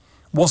meeting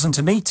wasn't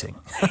a meeting.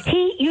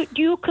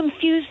 You're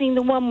confusing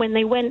the one when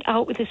they went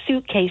out with a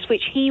suitcase,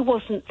 which he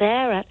wasn't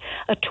there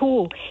at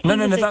all. No,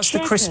 that's the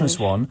Christmas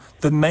one.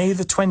 The May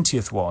the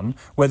 20th one,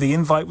 where the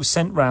invite was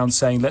sent round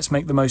saying, let's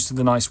make the most of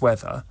the nice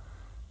weather.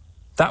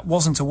 That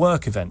wasn't a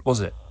work event, was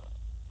it?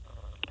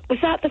 Was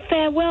that the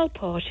farewell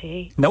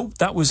party? Nope,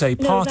 that was a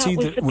party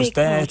that was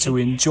there to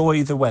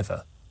enjoy the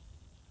weather.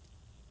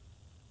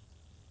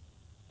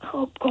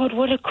 Oh, God,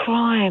 what a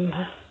crime.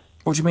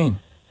 What do you mean?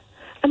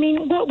 I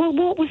mean, what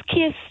was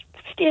Keir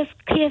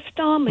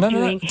Starmer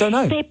doing? No, don't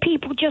know. Their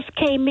people just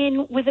came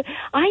in with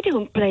I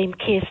don't blame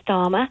Keir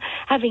Starmer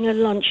having a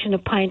lunch and a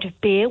pint of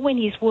beer when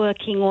he's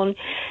working on...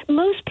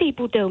 Most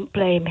people don't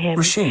blame him.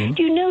 Rasheen?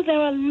 Do you know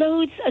there are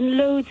loads and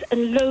loads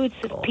and loads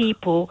of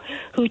people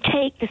who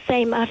take the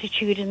same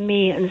attitude as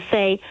me and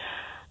say,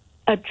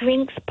 a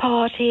drinks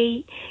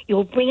party,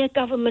 you'll bring a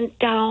government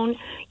down,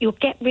 you'll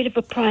get rid of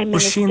a Prime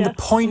Minister. Rasheen, the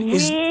point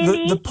is...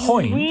 The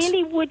point... You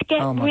really would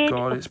get rid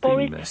of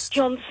Boris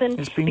Johnson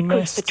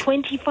because for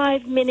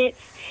 25 minutes,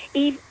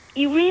 you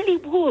really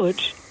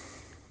would.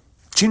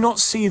 Do you not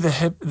see the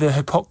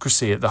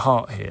hypocrisy at the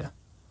heart here?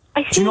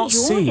 I see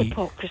your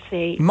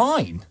hypocrisy.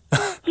 Mine?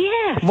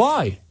 Yes.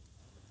 Why?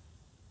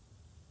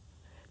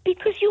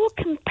 Because you're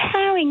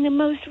comparing the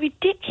most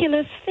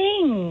ridiculous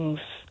things.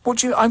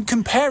 I'm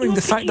comparing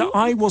the fact that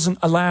I wasn't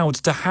allowed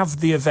to have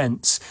the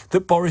events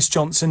that Boris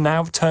Johnson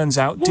now turns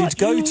out did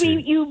go to.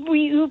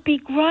 You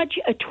begrudge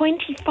a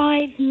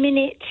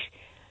 25-minute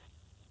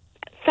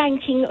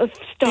thanking of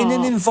staff. In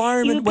an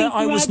environment where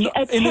I was not...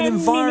 In an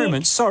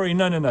environment... Sorry,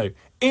 no.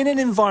 In an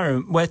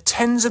environment where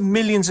tens of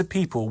millions of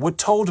people were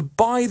told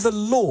by the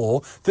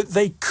law that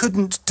they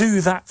couldn't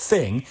do that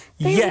thing,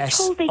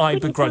 yes, I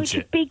begrudge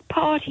it. Big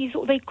parties,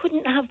 or they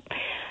couldn't have...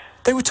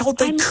 They were told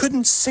they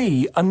couldn't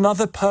see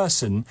another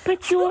person.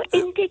 But your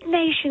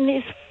indignation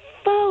is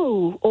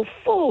faux or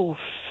false.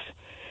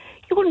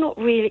 You're not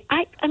really...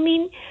 I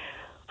mean,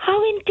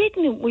 how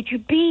indignant would you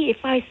be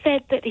if I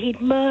said that he'd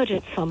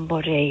murdered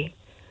somebody?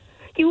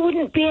 You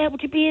wouldn't be able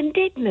to be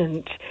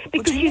indignant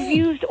because you've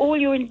used all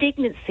your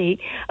indignation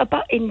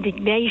about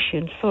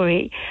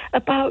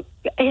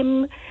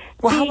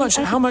Well,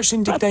 how much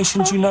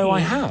indignation do you know I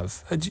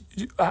have?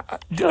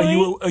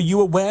 Are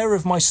you aware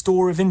of my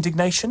store of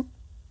indignation?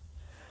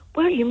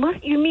 Well, you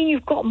mean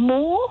you've got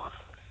more?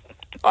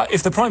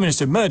 If the Prime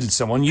Minister murdered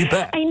someone, you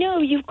bet. I know,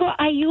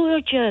 you're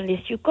a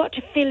journalist. You've got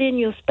to fill in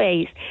your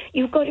space.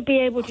 You've got to be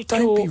able to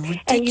talk. Be ridiculous.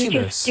 And you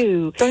just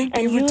do. Don't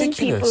be ridiculous.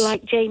 And people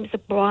like James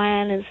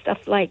O'Brien and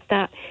stuff like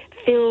that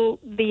fill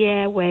the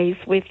airways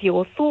with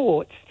your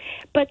thoughts.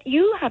 But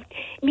you're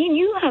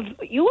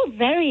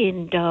very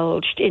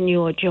indulged in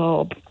your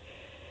job.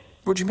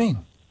 What do you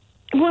mean?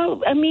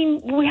 Well, I mean,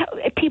 we have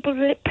people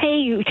that pay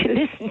you to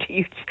listen to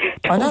you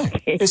talking. I know.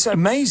 It's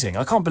amazing.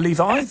 I can't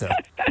believe it either.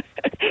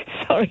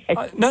 Sorry.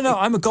 No,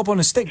 I'm a gob on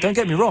a stick. Don't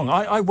get me wrong.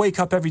 I wake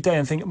up every day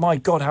and think, my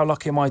God, how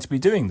lucky am I to be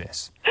doing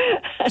this?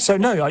 So,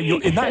 no,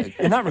 in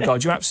that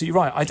regard, you're absolutely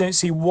right. I don't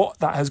see what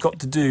that has got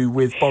to do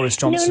with Boris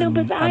Johnson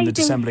and the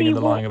dissembling and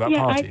the lying about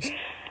parties.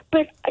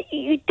 But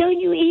don't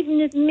you even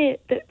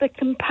admit that the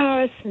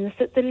comparisons,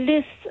 that the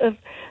lists of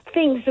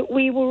things that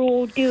we were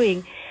all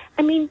doing...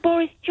 I mean,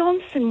 Boris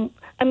Johnson,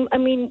 I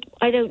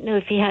don't know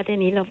if he had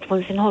any loved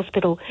ones in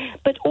hospital,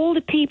 but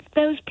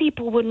those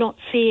people were not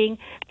seeing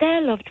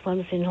their loved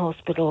ones in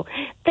hospital.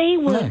 They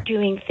weren't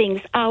doing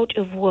things out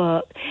of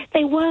work.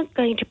 They weren't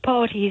going to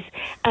parties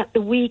at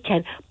the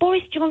weekend.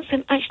 Boris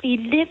Johnson actually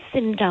lives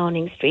in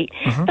Downing Street.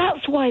 Mm-hmm.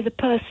 That's why the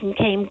person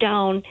came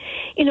down.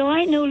 You know,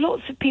 I know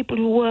lots of people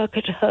who work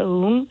at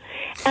home,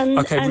 and,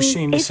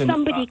 Rasheen, if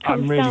somebody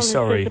comes down and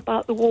says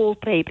about the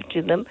wallpaper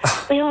to them,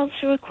 they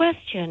answer a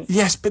question.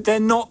 Yes, but they're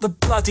not the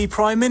bloody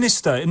Prime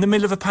Minister in the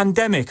middle of a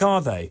pandemic,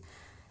 are they?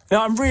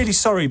 Now, I'm really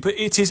sorry, but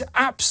it is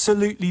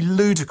absolutely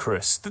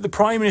ludicrous that the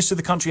Prime Minister of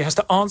the country has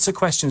to answer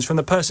questions from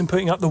the person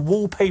putting up the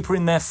wallpaper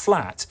in their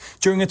flat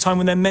during a time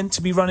when they're meant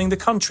to be running the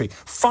country.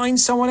 Find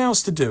someone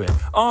else to do it.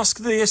 Ask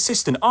the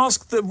assistant.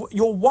 Ask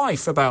your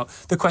wife about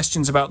the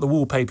questions about the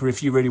wallpaper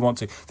if you really want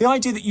to. The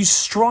idea that you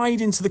stride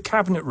into the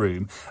cabinet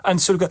room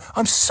and sort of go,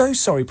 I'm so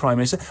sorry, Prime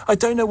Minister, I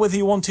don't know whether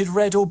you wanted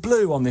red or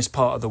blue on this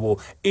part of the wall,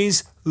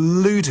 is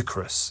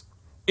ludicrous.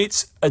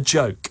 It's a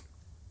joke.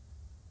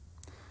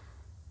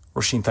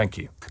 Roisin, thank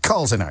you.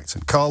 Carl's in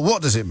Acton. Carl,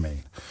 what does it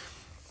mean?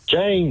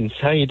 James,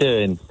 how you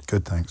doing?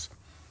 Good, thanks.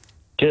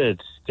 Good.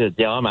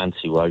 Yeah, I'm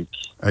anti-woke.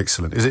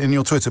 Excellent. Is it in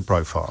your Twitter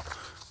profile?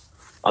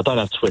 I don't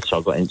have Twitter,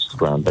 I've got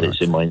Instagram, but it's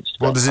in my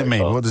Instagram What does it profile.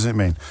 mean? What does it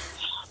mean?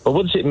 Well,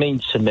 what does it mean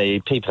to me?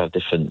 People have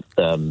different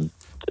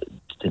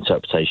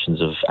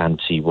interpretations of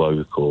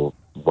anti-woke or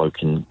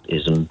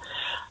wokeism.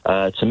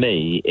 To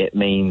me, it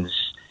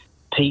means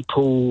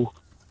people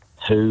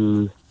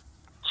who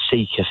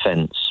seek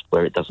offence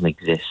where it doesn't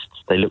exist.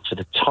 They look for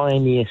the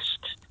tiniest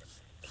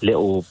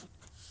little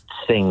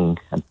thing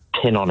and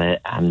pin on it,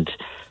 and...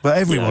 But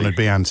everyone would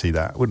be anti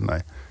that, wouldn't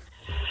they?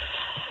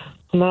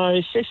 No,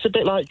 it's a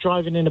bit like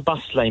driving in a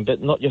bus lane,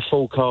 but not your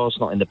full car's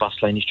not in the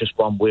bus lane, it's just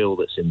one wheel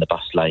that's in the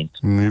bus lane.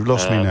 You've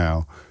lost me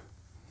now.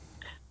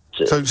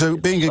 So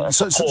being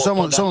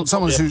someone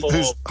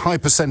who's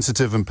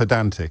hypersensitive and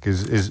pedantic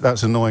is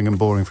that's annoying and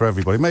boring for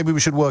everybody. Maybe we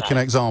should work in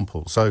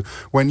examples. So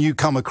when you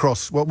come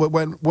across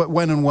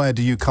when and where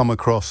do you come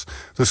across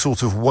the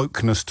sort of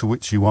wokeness to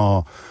which you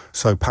are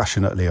so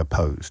passionately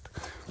opposed?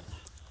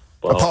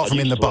 Well, apart from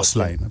in the bus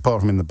lane.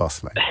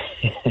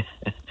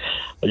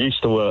 I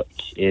used to work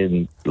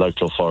in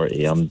local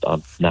authority. I'm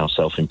now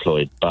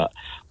self-employed, but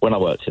when I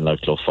worked in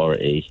local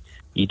authority,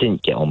 you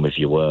didn't get on with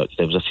your work.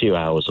 There was a few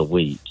hours a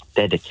week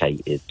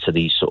dedicated to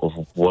these sort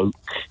of woke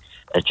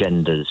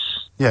agendas.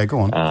 Yeah, go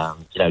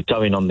on.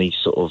 Going on these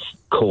sort of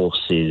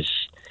courses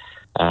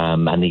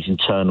and these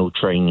internal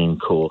training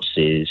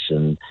courses.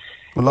 And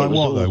well, like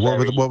what, though?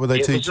 What were they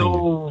teaching you? It was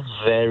all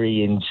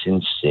very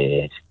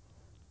insincere.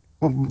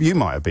 Well, you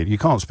might have been. You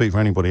can't speak for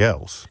anybody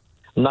else.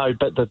 No,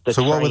 but the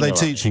So what were they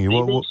teaching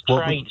you?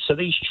 So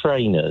these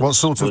trainers... What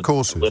sort of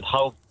courses?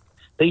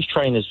 These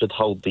trainers would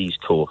hold these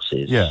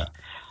courses. Yeah.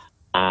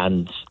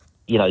 And,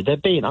 they're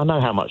being... I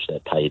know how much they're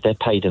paid. They're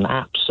paid an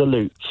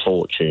absolute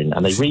fortune,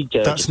 and they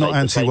regurgitate... That's not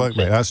anti-woke,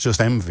 mate. That's just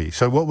envy.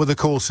 So what were the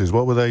courses?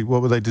 What were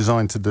they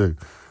designed to do?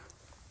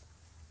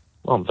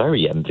 Well, I'm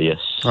very envious.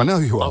 I know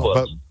you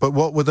are, but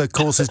what were the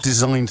courses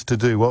designed to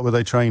do? What were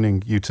they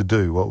training you to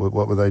do?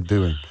 What were they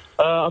doing?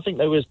 I think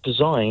they were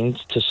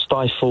designed to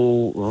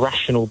stifle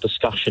rational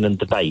discussion and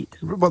debate.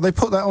 Well, they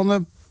put that on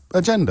the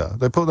agenda.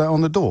 They put that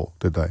on the door,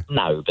 did they?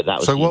 No, but that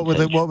was. So what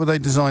were they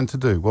designed to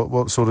do?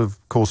 What sort of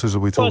courses are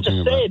we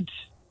talking about? I just said.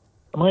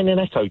 Am I in an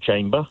echo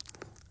chamber?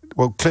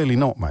 Well, clearly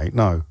not, mate.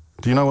 No.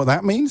 Do you know what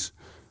that means?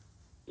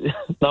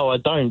 No, I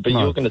don't. But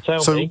you're going to tell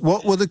me. So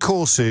what were the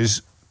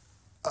courses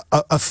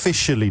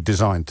officially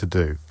designed to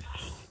do?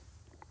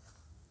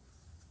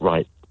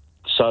 Right.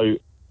 So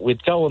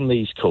we'd go on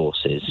these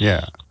courses.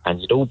 Yeah. And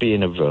you'd all be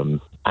in a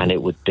room, and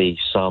it would be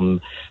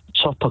some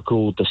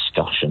topical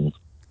discussion.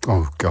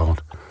 Oh,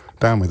 God.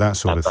 Down with that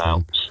sort of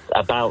thing.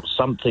 About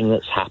something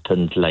that's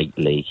happened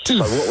lately. So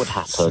what would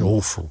happen... It's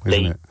awful,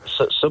 isn't it?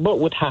 So what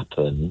would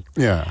happen...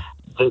 Yeah.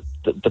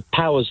 The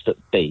powers that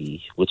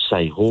be would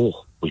say,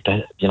 we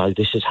better...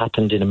 this has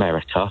happened in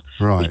America.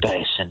 Right. We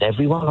better send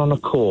everyone on a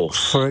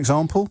course. For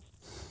example?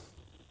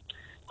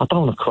 I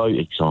don't want to quote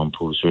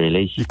examples,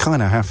 really. You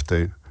kind of have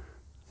to.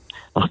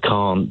 I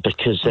can't,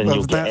 because then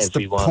you'll get everyone... That's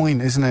the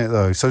point, isn't it,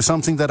 though? So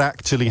something that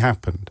actually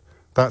happened.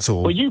 That's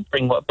all. Well, you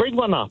bring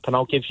one up, and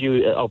I'll give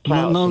you... I'll play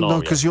out a scenario. No,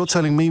 because you're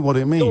telling me what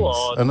it means. Go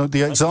on. And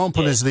the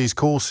example is these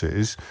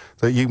courses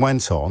that you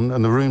went on,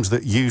 and the rooms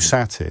that you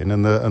sat in,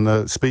 and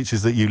the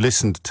speeches that you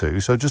listened to.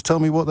 So just tell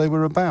me what they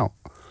were about.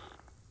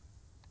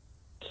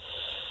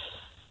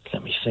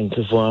 Let me think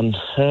of one.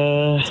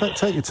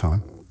 Take your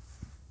time.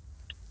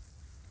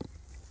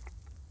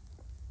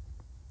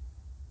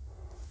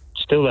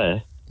 Still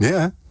there?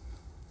 Yeah.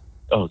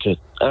 Oh, good.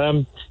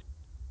 Well,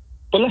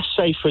 let's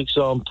say, for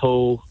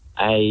example,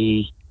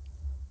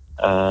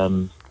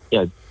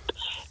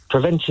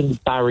 preventing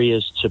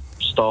barriers to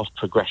staff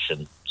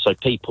progression. So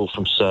people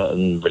from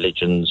certain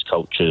religions,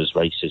 cultures,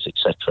 races,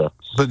 etc.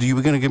 But you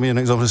were going to give me an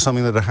example of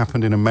something that had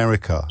happened in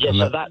America. Yeah,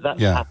 so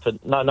that's happened.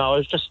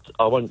 No,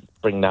 I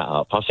won't bring that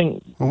up. I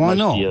think... Well, why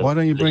not? Why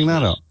don't you bring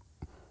that up?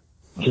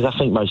 Because I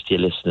think most of your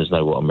listeners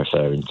know what I'm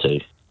referring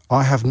to.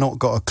 I have not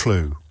got a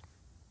clue.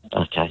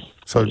 Okay.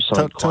 So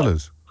tell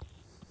us.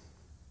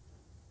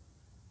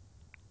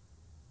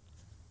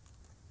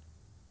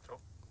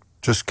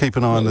 Just keep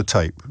an eye on the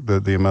tape,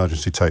 the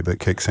emergency tape that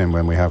kicks in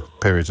when we have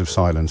periods of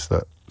silence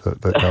that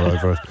go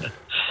over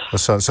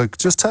us. So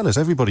just tell us.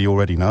 Everybody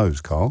already knows,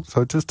 Carl.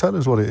 So just tell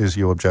us what it is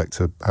you object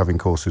to having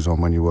courses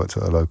on when you worked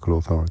at a local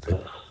authority.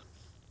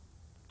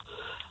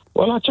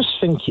 Well, I just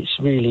think it's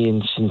really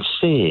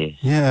insincere.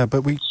 Yeah,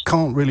 but we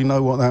can't really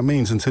know what that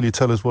means until you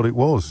tell us what it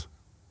was,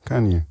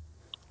 can you?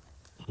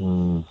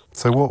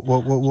 So what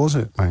was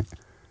it, mate?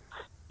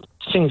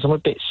 Things I'm a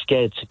bit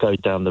scared to go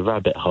down the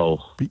rabbit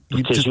hole.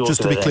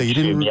 Just to be clear, you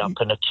didn't. Me up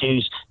and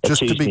accuse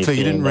Just to be me of clear,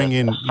 you didn't being ring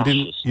in. a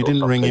You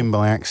didn't ring in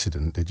by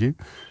accident, did you?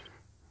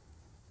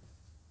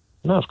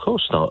 No, of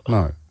course not.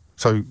 No.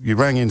 So you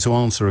rang in to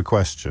answer a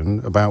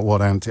question about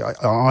what I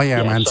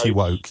am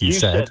anti-woke. so you you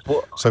said.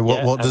 said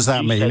What does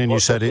that mean? And you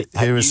said it.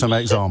 Here are some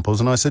examples,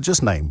 and I said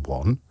just name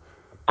one.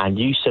 And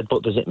you said,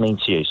 what does it mean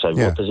to you? So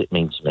what does it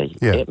mean to me?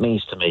 Yeah. It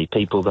means to me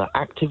people that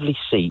actively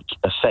seek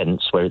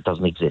offence where it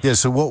doesn't exist. Yeah.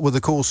 So what were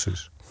the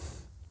courses?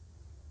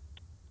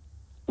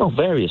 Well,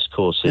 various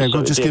courses. Yeah.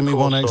 So just give me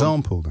one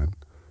example then.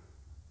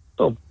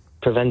 Well,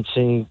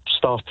 preventing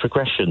staff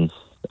progression.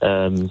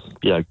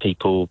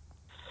 People.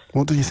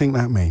 What do you think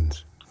that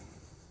means?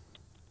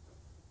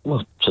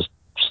 Well, just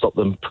stop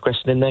them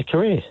progressing in their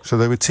career. So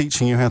they were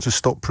teaching you how to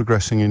stop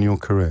progressing in your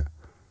career?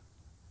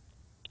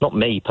 Not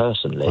me,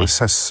 personally. I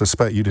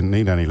suspect you didn't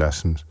need any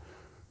lessons.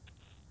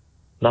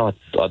 No,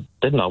 I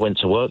didn't. I went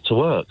to work.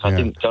 I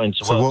didn't go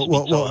into work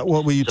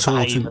what were you to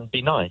taught? behave and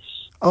be nice.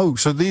 Oh,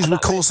 so these were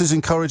courses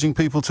encouraging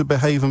people to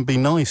behave and be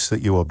nice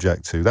that you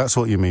object to. That's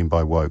what you mean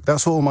by woke.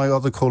 That's what all my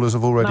other callers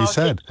have already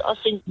said. I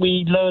think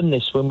we learn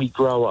this when we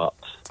grow up.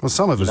 Well,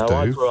 some of us do.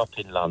 I grew up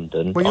in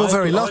London. Well, you're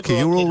very lucky.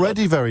 You're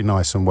already very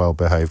nice and well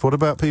behaved. What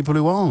about people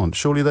who aren't?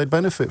 Surely they'd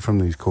benefit from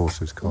these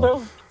courses, Carl.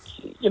 Well,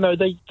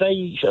 they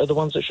are the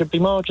ones that should be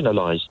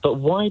marginalised. But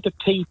why do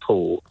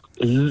people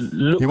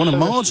look? You want to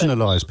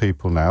marginalise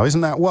people now?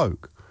 Isn't that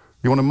woke?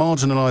 You want to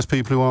marginalise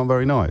people who aren't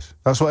very nice?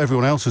 That's what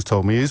everyone else has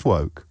told me is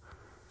woke.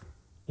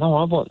 No,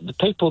 I want the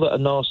people that are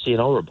nasty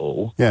and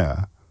horrible.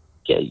 Yeah.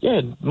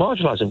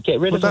 Marginalise them.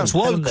 Get rid of them. That's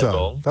woke,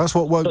 though. That's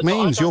what woke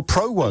means. You're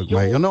pro-woke,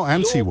 mate. You're not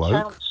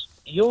anti-woke.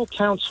 Your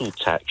council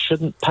tax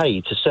shouldn't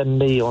pay to send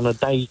me on a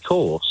day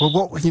course.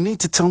 Well, you need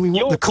to tell me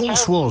what the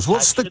course was.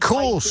 What's the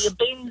course? Pay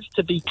for your bins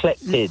to be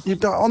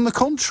collected. On the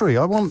contrary,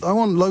 I want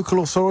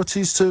local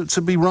authorities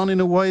to be run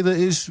in a way that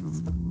is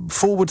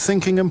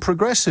forward-thinking and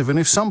progressive. And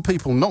if some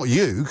people, not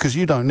you, because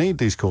you don't need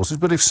these courses,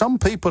 but if some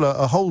people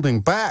are holding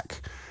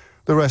back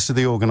the rest of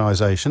the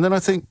organisation, then I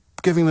think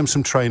giving them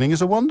some training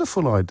is a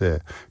wonderful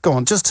idea. Go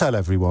on, just tell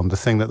everyone the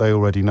thing that they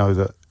already know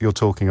that you're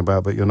talking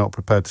about, but you're not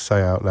prepared to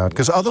say out loud.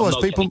 Because otherwise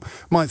people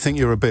might think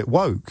you're a bit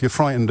woke. You're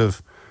frightened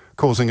of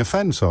causing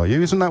offence, are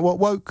you? Isn't that what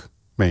woke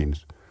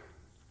means?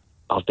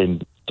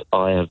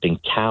 I have been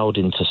cowed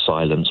into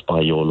silence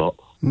by your lot.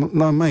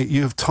 No, mate,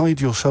 you have tied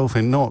yourself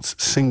in knots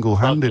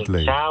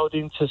single-handedly. I've been cowed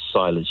into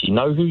silence. You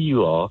know who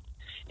you are.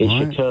 It's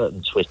your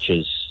curtain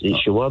switchers.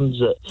 It's your ones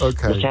that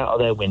look out of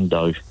their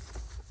window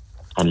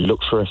and look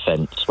for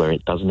offence where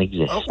it doesn't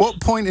exist. At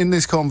what point in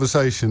this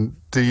conversation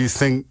do you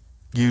think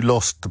you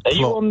lost the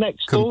plot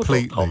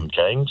completely? Are you on nextdoor.com,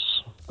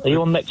 James? Are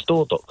you on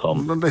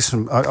nextdoor.com?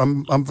 Listen,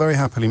 I'm very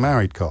happily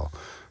married, Carl.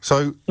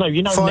 So no,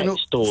 you know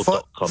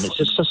nextdoor.com. It's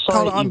a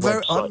society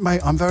website.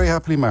 Mate, I'm very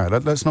happily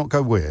married. Let's not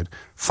go weird.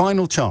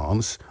 Final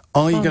chance.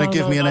 Are you going to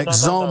give me an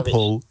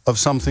example of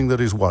something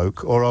that is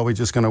woke, or are we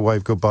just going to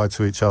wave goodbye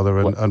to each other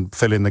and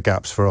fill in the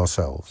gaps for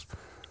ourselves?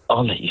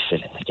 I'll let you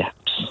fill in the gaps.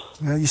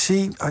 You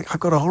see, I've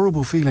got a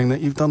horrible feeling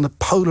that you've done the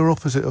polar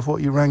opposite of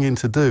what you rang in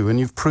to do, and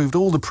you've proved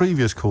all the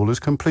previous callers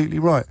completely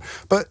right.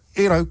 But,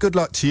 good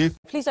luck to you.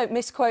 Please don't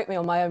misquote me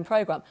on my own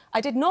programme. I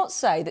did not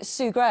say that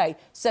Sue Gray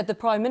said the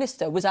Prime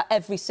Minister was at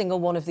every single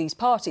one of these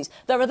parties.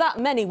 There are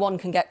that many one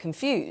can get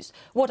confused.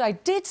 What I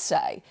did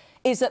say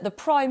is that the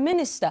Prime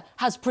Minister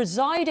has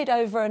presided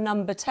over a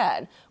number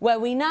 10, where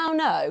we now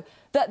know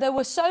that there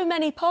were so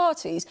many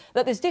parties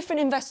that there's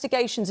different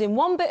investigations in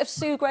one bit of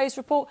Sue Gray's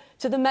report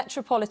to the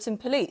Metropolitan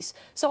Police.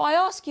 So I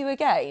ask you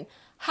again,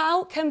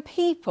 how can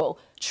people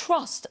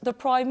trust the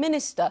Prime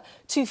Minister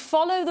to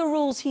follow the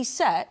rules he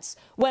sets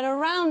when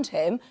around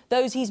him,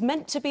 those he's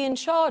meant to be in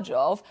charge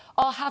of,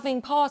 are having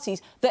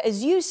parties that,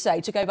 as you say,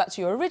 to go back to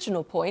your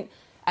original point,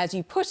 as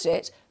you put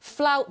it,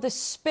 flout the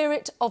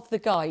spirit of the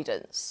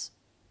guidance?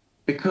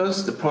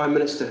 Because the Prime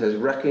Minister has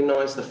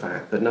recognised the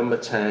fact that Number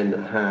 10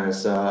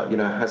 has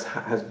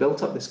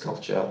built up this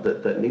culture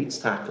that needs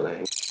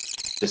tackling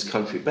this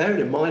country. Bearing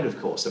in mind, of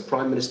course, the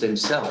Prime Minister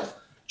himself,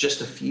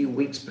 just a few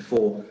weeks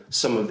before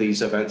some of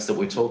these events that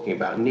we're talking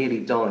about, nearly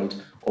died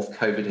of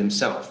COVID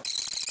himself.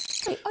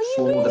 Are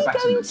you really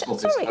going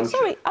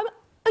to...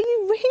 Are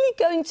you really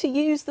going to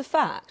use the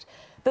fact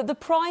that the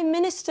Prime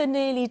Minister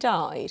nearly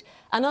died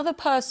and other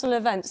personal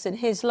events in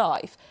his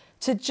life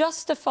to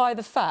justify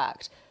the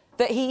fact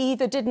that he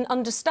either didn't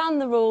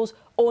understand the rules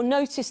or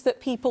noticed that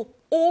people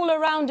all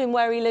around him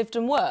where he lived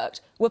and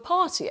worked were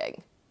partying?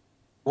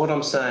 What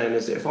I'm saying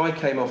is that if I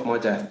came off my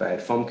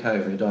deathbed from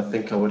COVID, I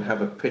think I would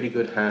have a pretty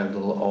good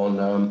handle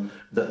on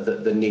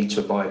the need to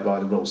abide by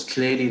the rules.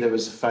 Clearly there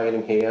was a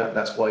failing here,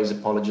 that's why he's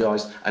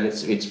apologised, and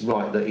it's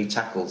right that he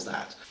tackles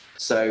that.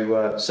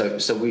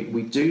 So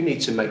we do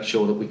need to make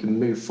sure that we can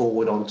move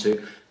forward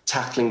onto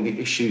tackling the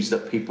issues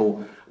that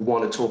people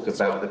want to talk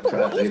about. But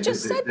what you've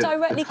just said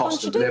directly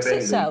contradicts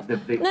itself. The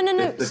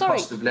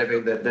cost of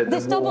living, the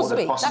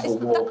possible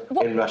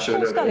war in Russia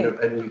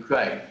and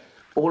Ukraine.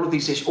 All of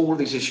these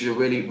issues are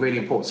really, really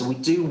important. So we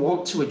do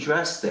want to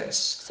address this.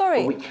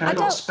 Sorry, but we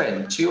cannot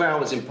spend 2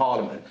 hours in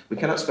Parliament. We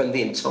cannot spend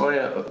the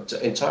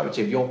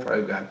entirety of your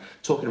programme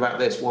talking about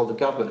this while the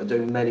government are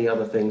doing many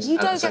other things. You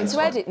don't get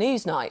to edit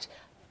Newsnight.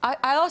 I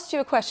asked you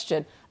a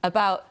question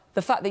about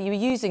the fact that you were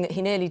using that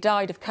he nearly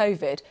died of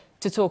COVID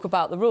to talk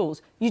about the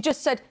rules. You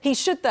just said he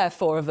should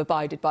therefore have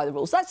abided by the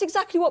rules. That's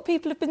exactly what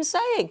people have been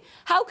saying.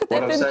 How could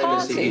there have been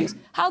parties?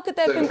 How could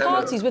there have been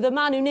parties with a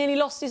man who nearly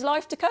lost his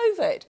life to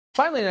COVID?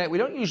 Finally tonight, we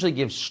don't usually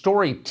give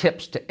story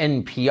tips to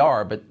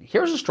NPR, but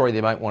here's a story they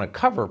might want to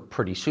cover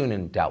pretty soon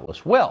and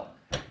doubtless will.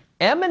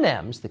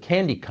 M&M's, the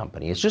candy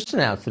company, has just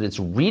announced that it's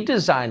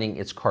redesigning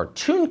its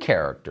cartoon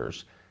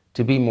characters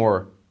to be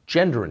more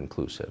gender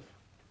inclusive.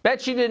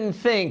 Bet you didn't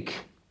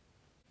think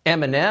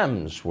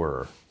M&M's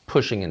were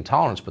pushing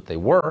intolerance, but they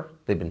were.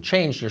 They've been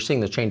changed. You're seeing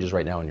the changes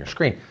right now on your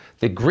screen.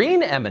 The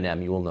green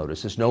M&M, you will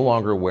notice, is no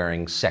longer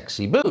wearing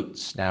sexy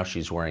boots. Now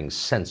she's wearing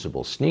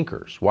sensible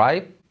sneakers.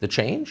 Why the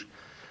change?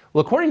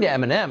 Well, according to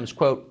M&M's,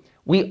 quote,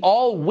 we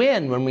all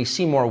win when we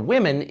see more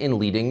women in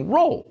leading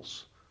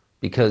roles,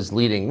 because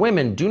leading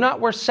women do not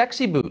wear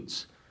sexy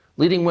boots.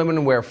 Leading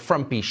women wear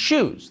frumpy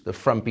shoes. The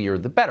frumpier,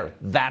 the better.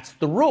 That's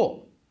the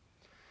rule.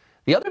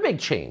 The other big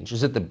change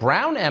is that the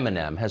brown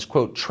M&M has,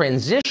 quote,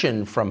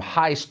 transitioned from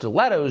high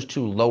stilettos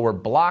to lower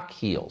block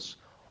heels.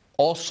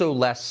 Also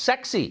less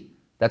sexy.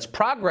 That's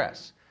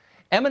progress.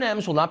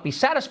 M&M's will not be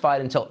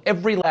satisfied until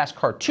every last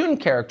cartoon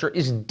character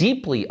is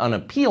deeply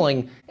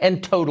unappealing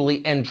and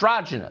totally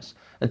androgynous.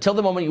 Until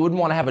the moment you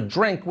wouldn't want to have a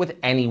drink with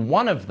any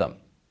one of them.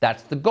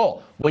 That's the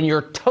goal. When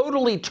you're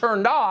totally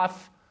turned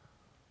off,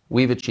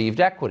 we've achieved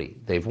equity.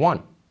 They've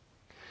won.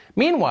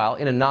 Meanwhile,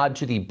 in a nod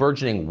to the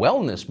burgeoning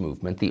wellness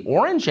movement, the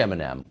orange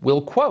M&M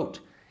will, quote,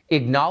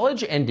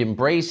 acknowledge and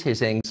embrace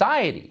his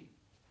anxiety.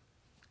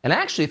 And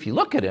actually, if you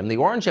look at him, the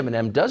orange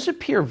M&M does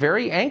appear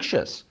very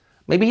anxious.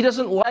 Maybe he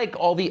doesn't like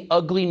all the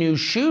ugly new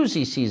shoes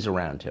he sees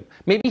around him.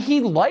 Maybe he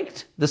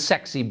liked the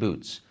sexy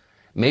boots.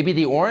 Maybe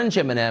the orange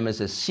M&M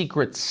is a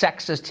secret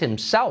sexist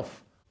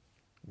himself.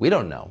 We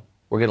don't know.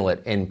 We're going to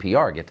let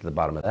NPR get to the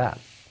bottom of that.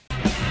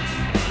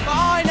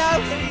 I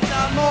know he's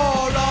a moron.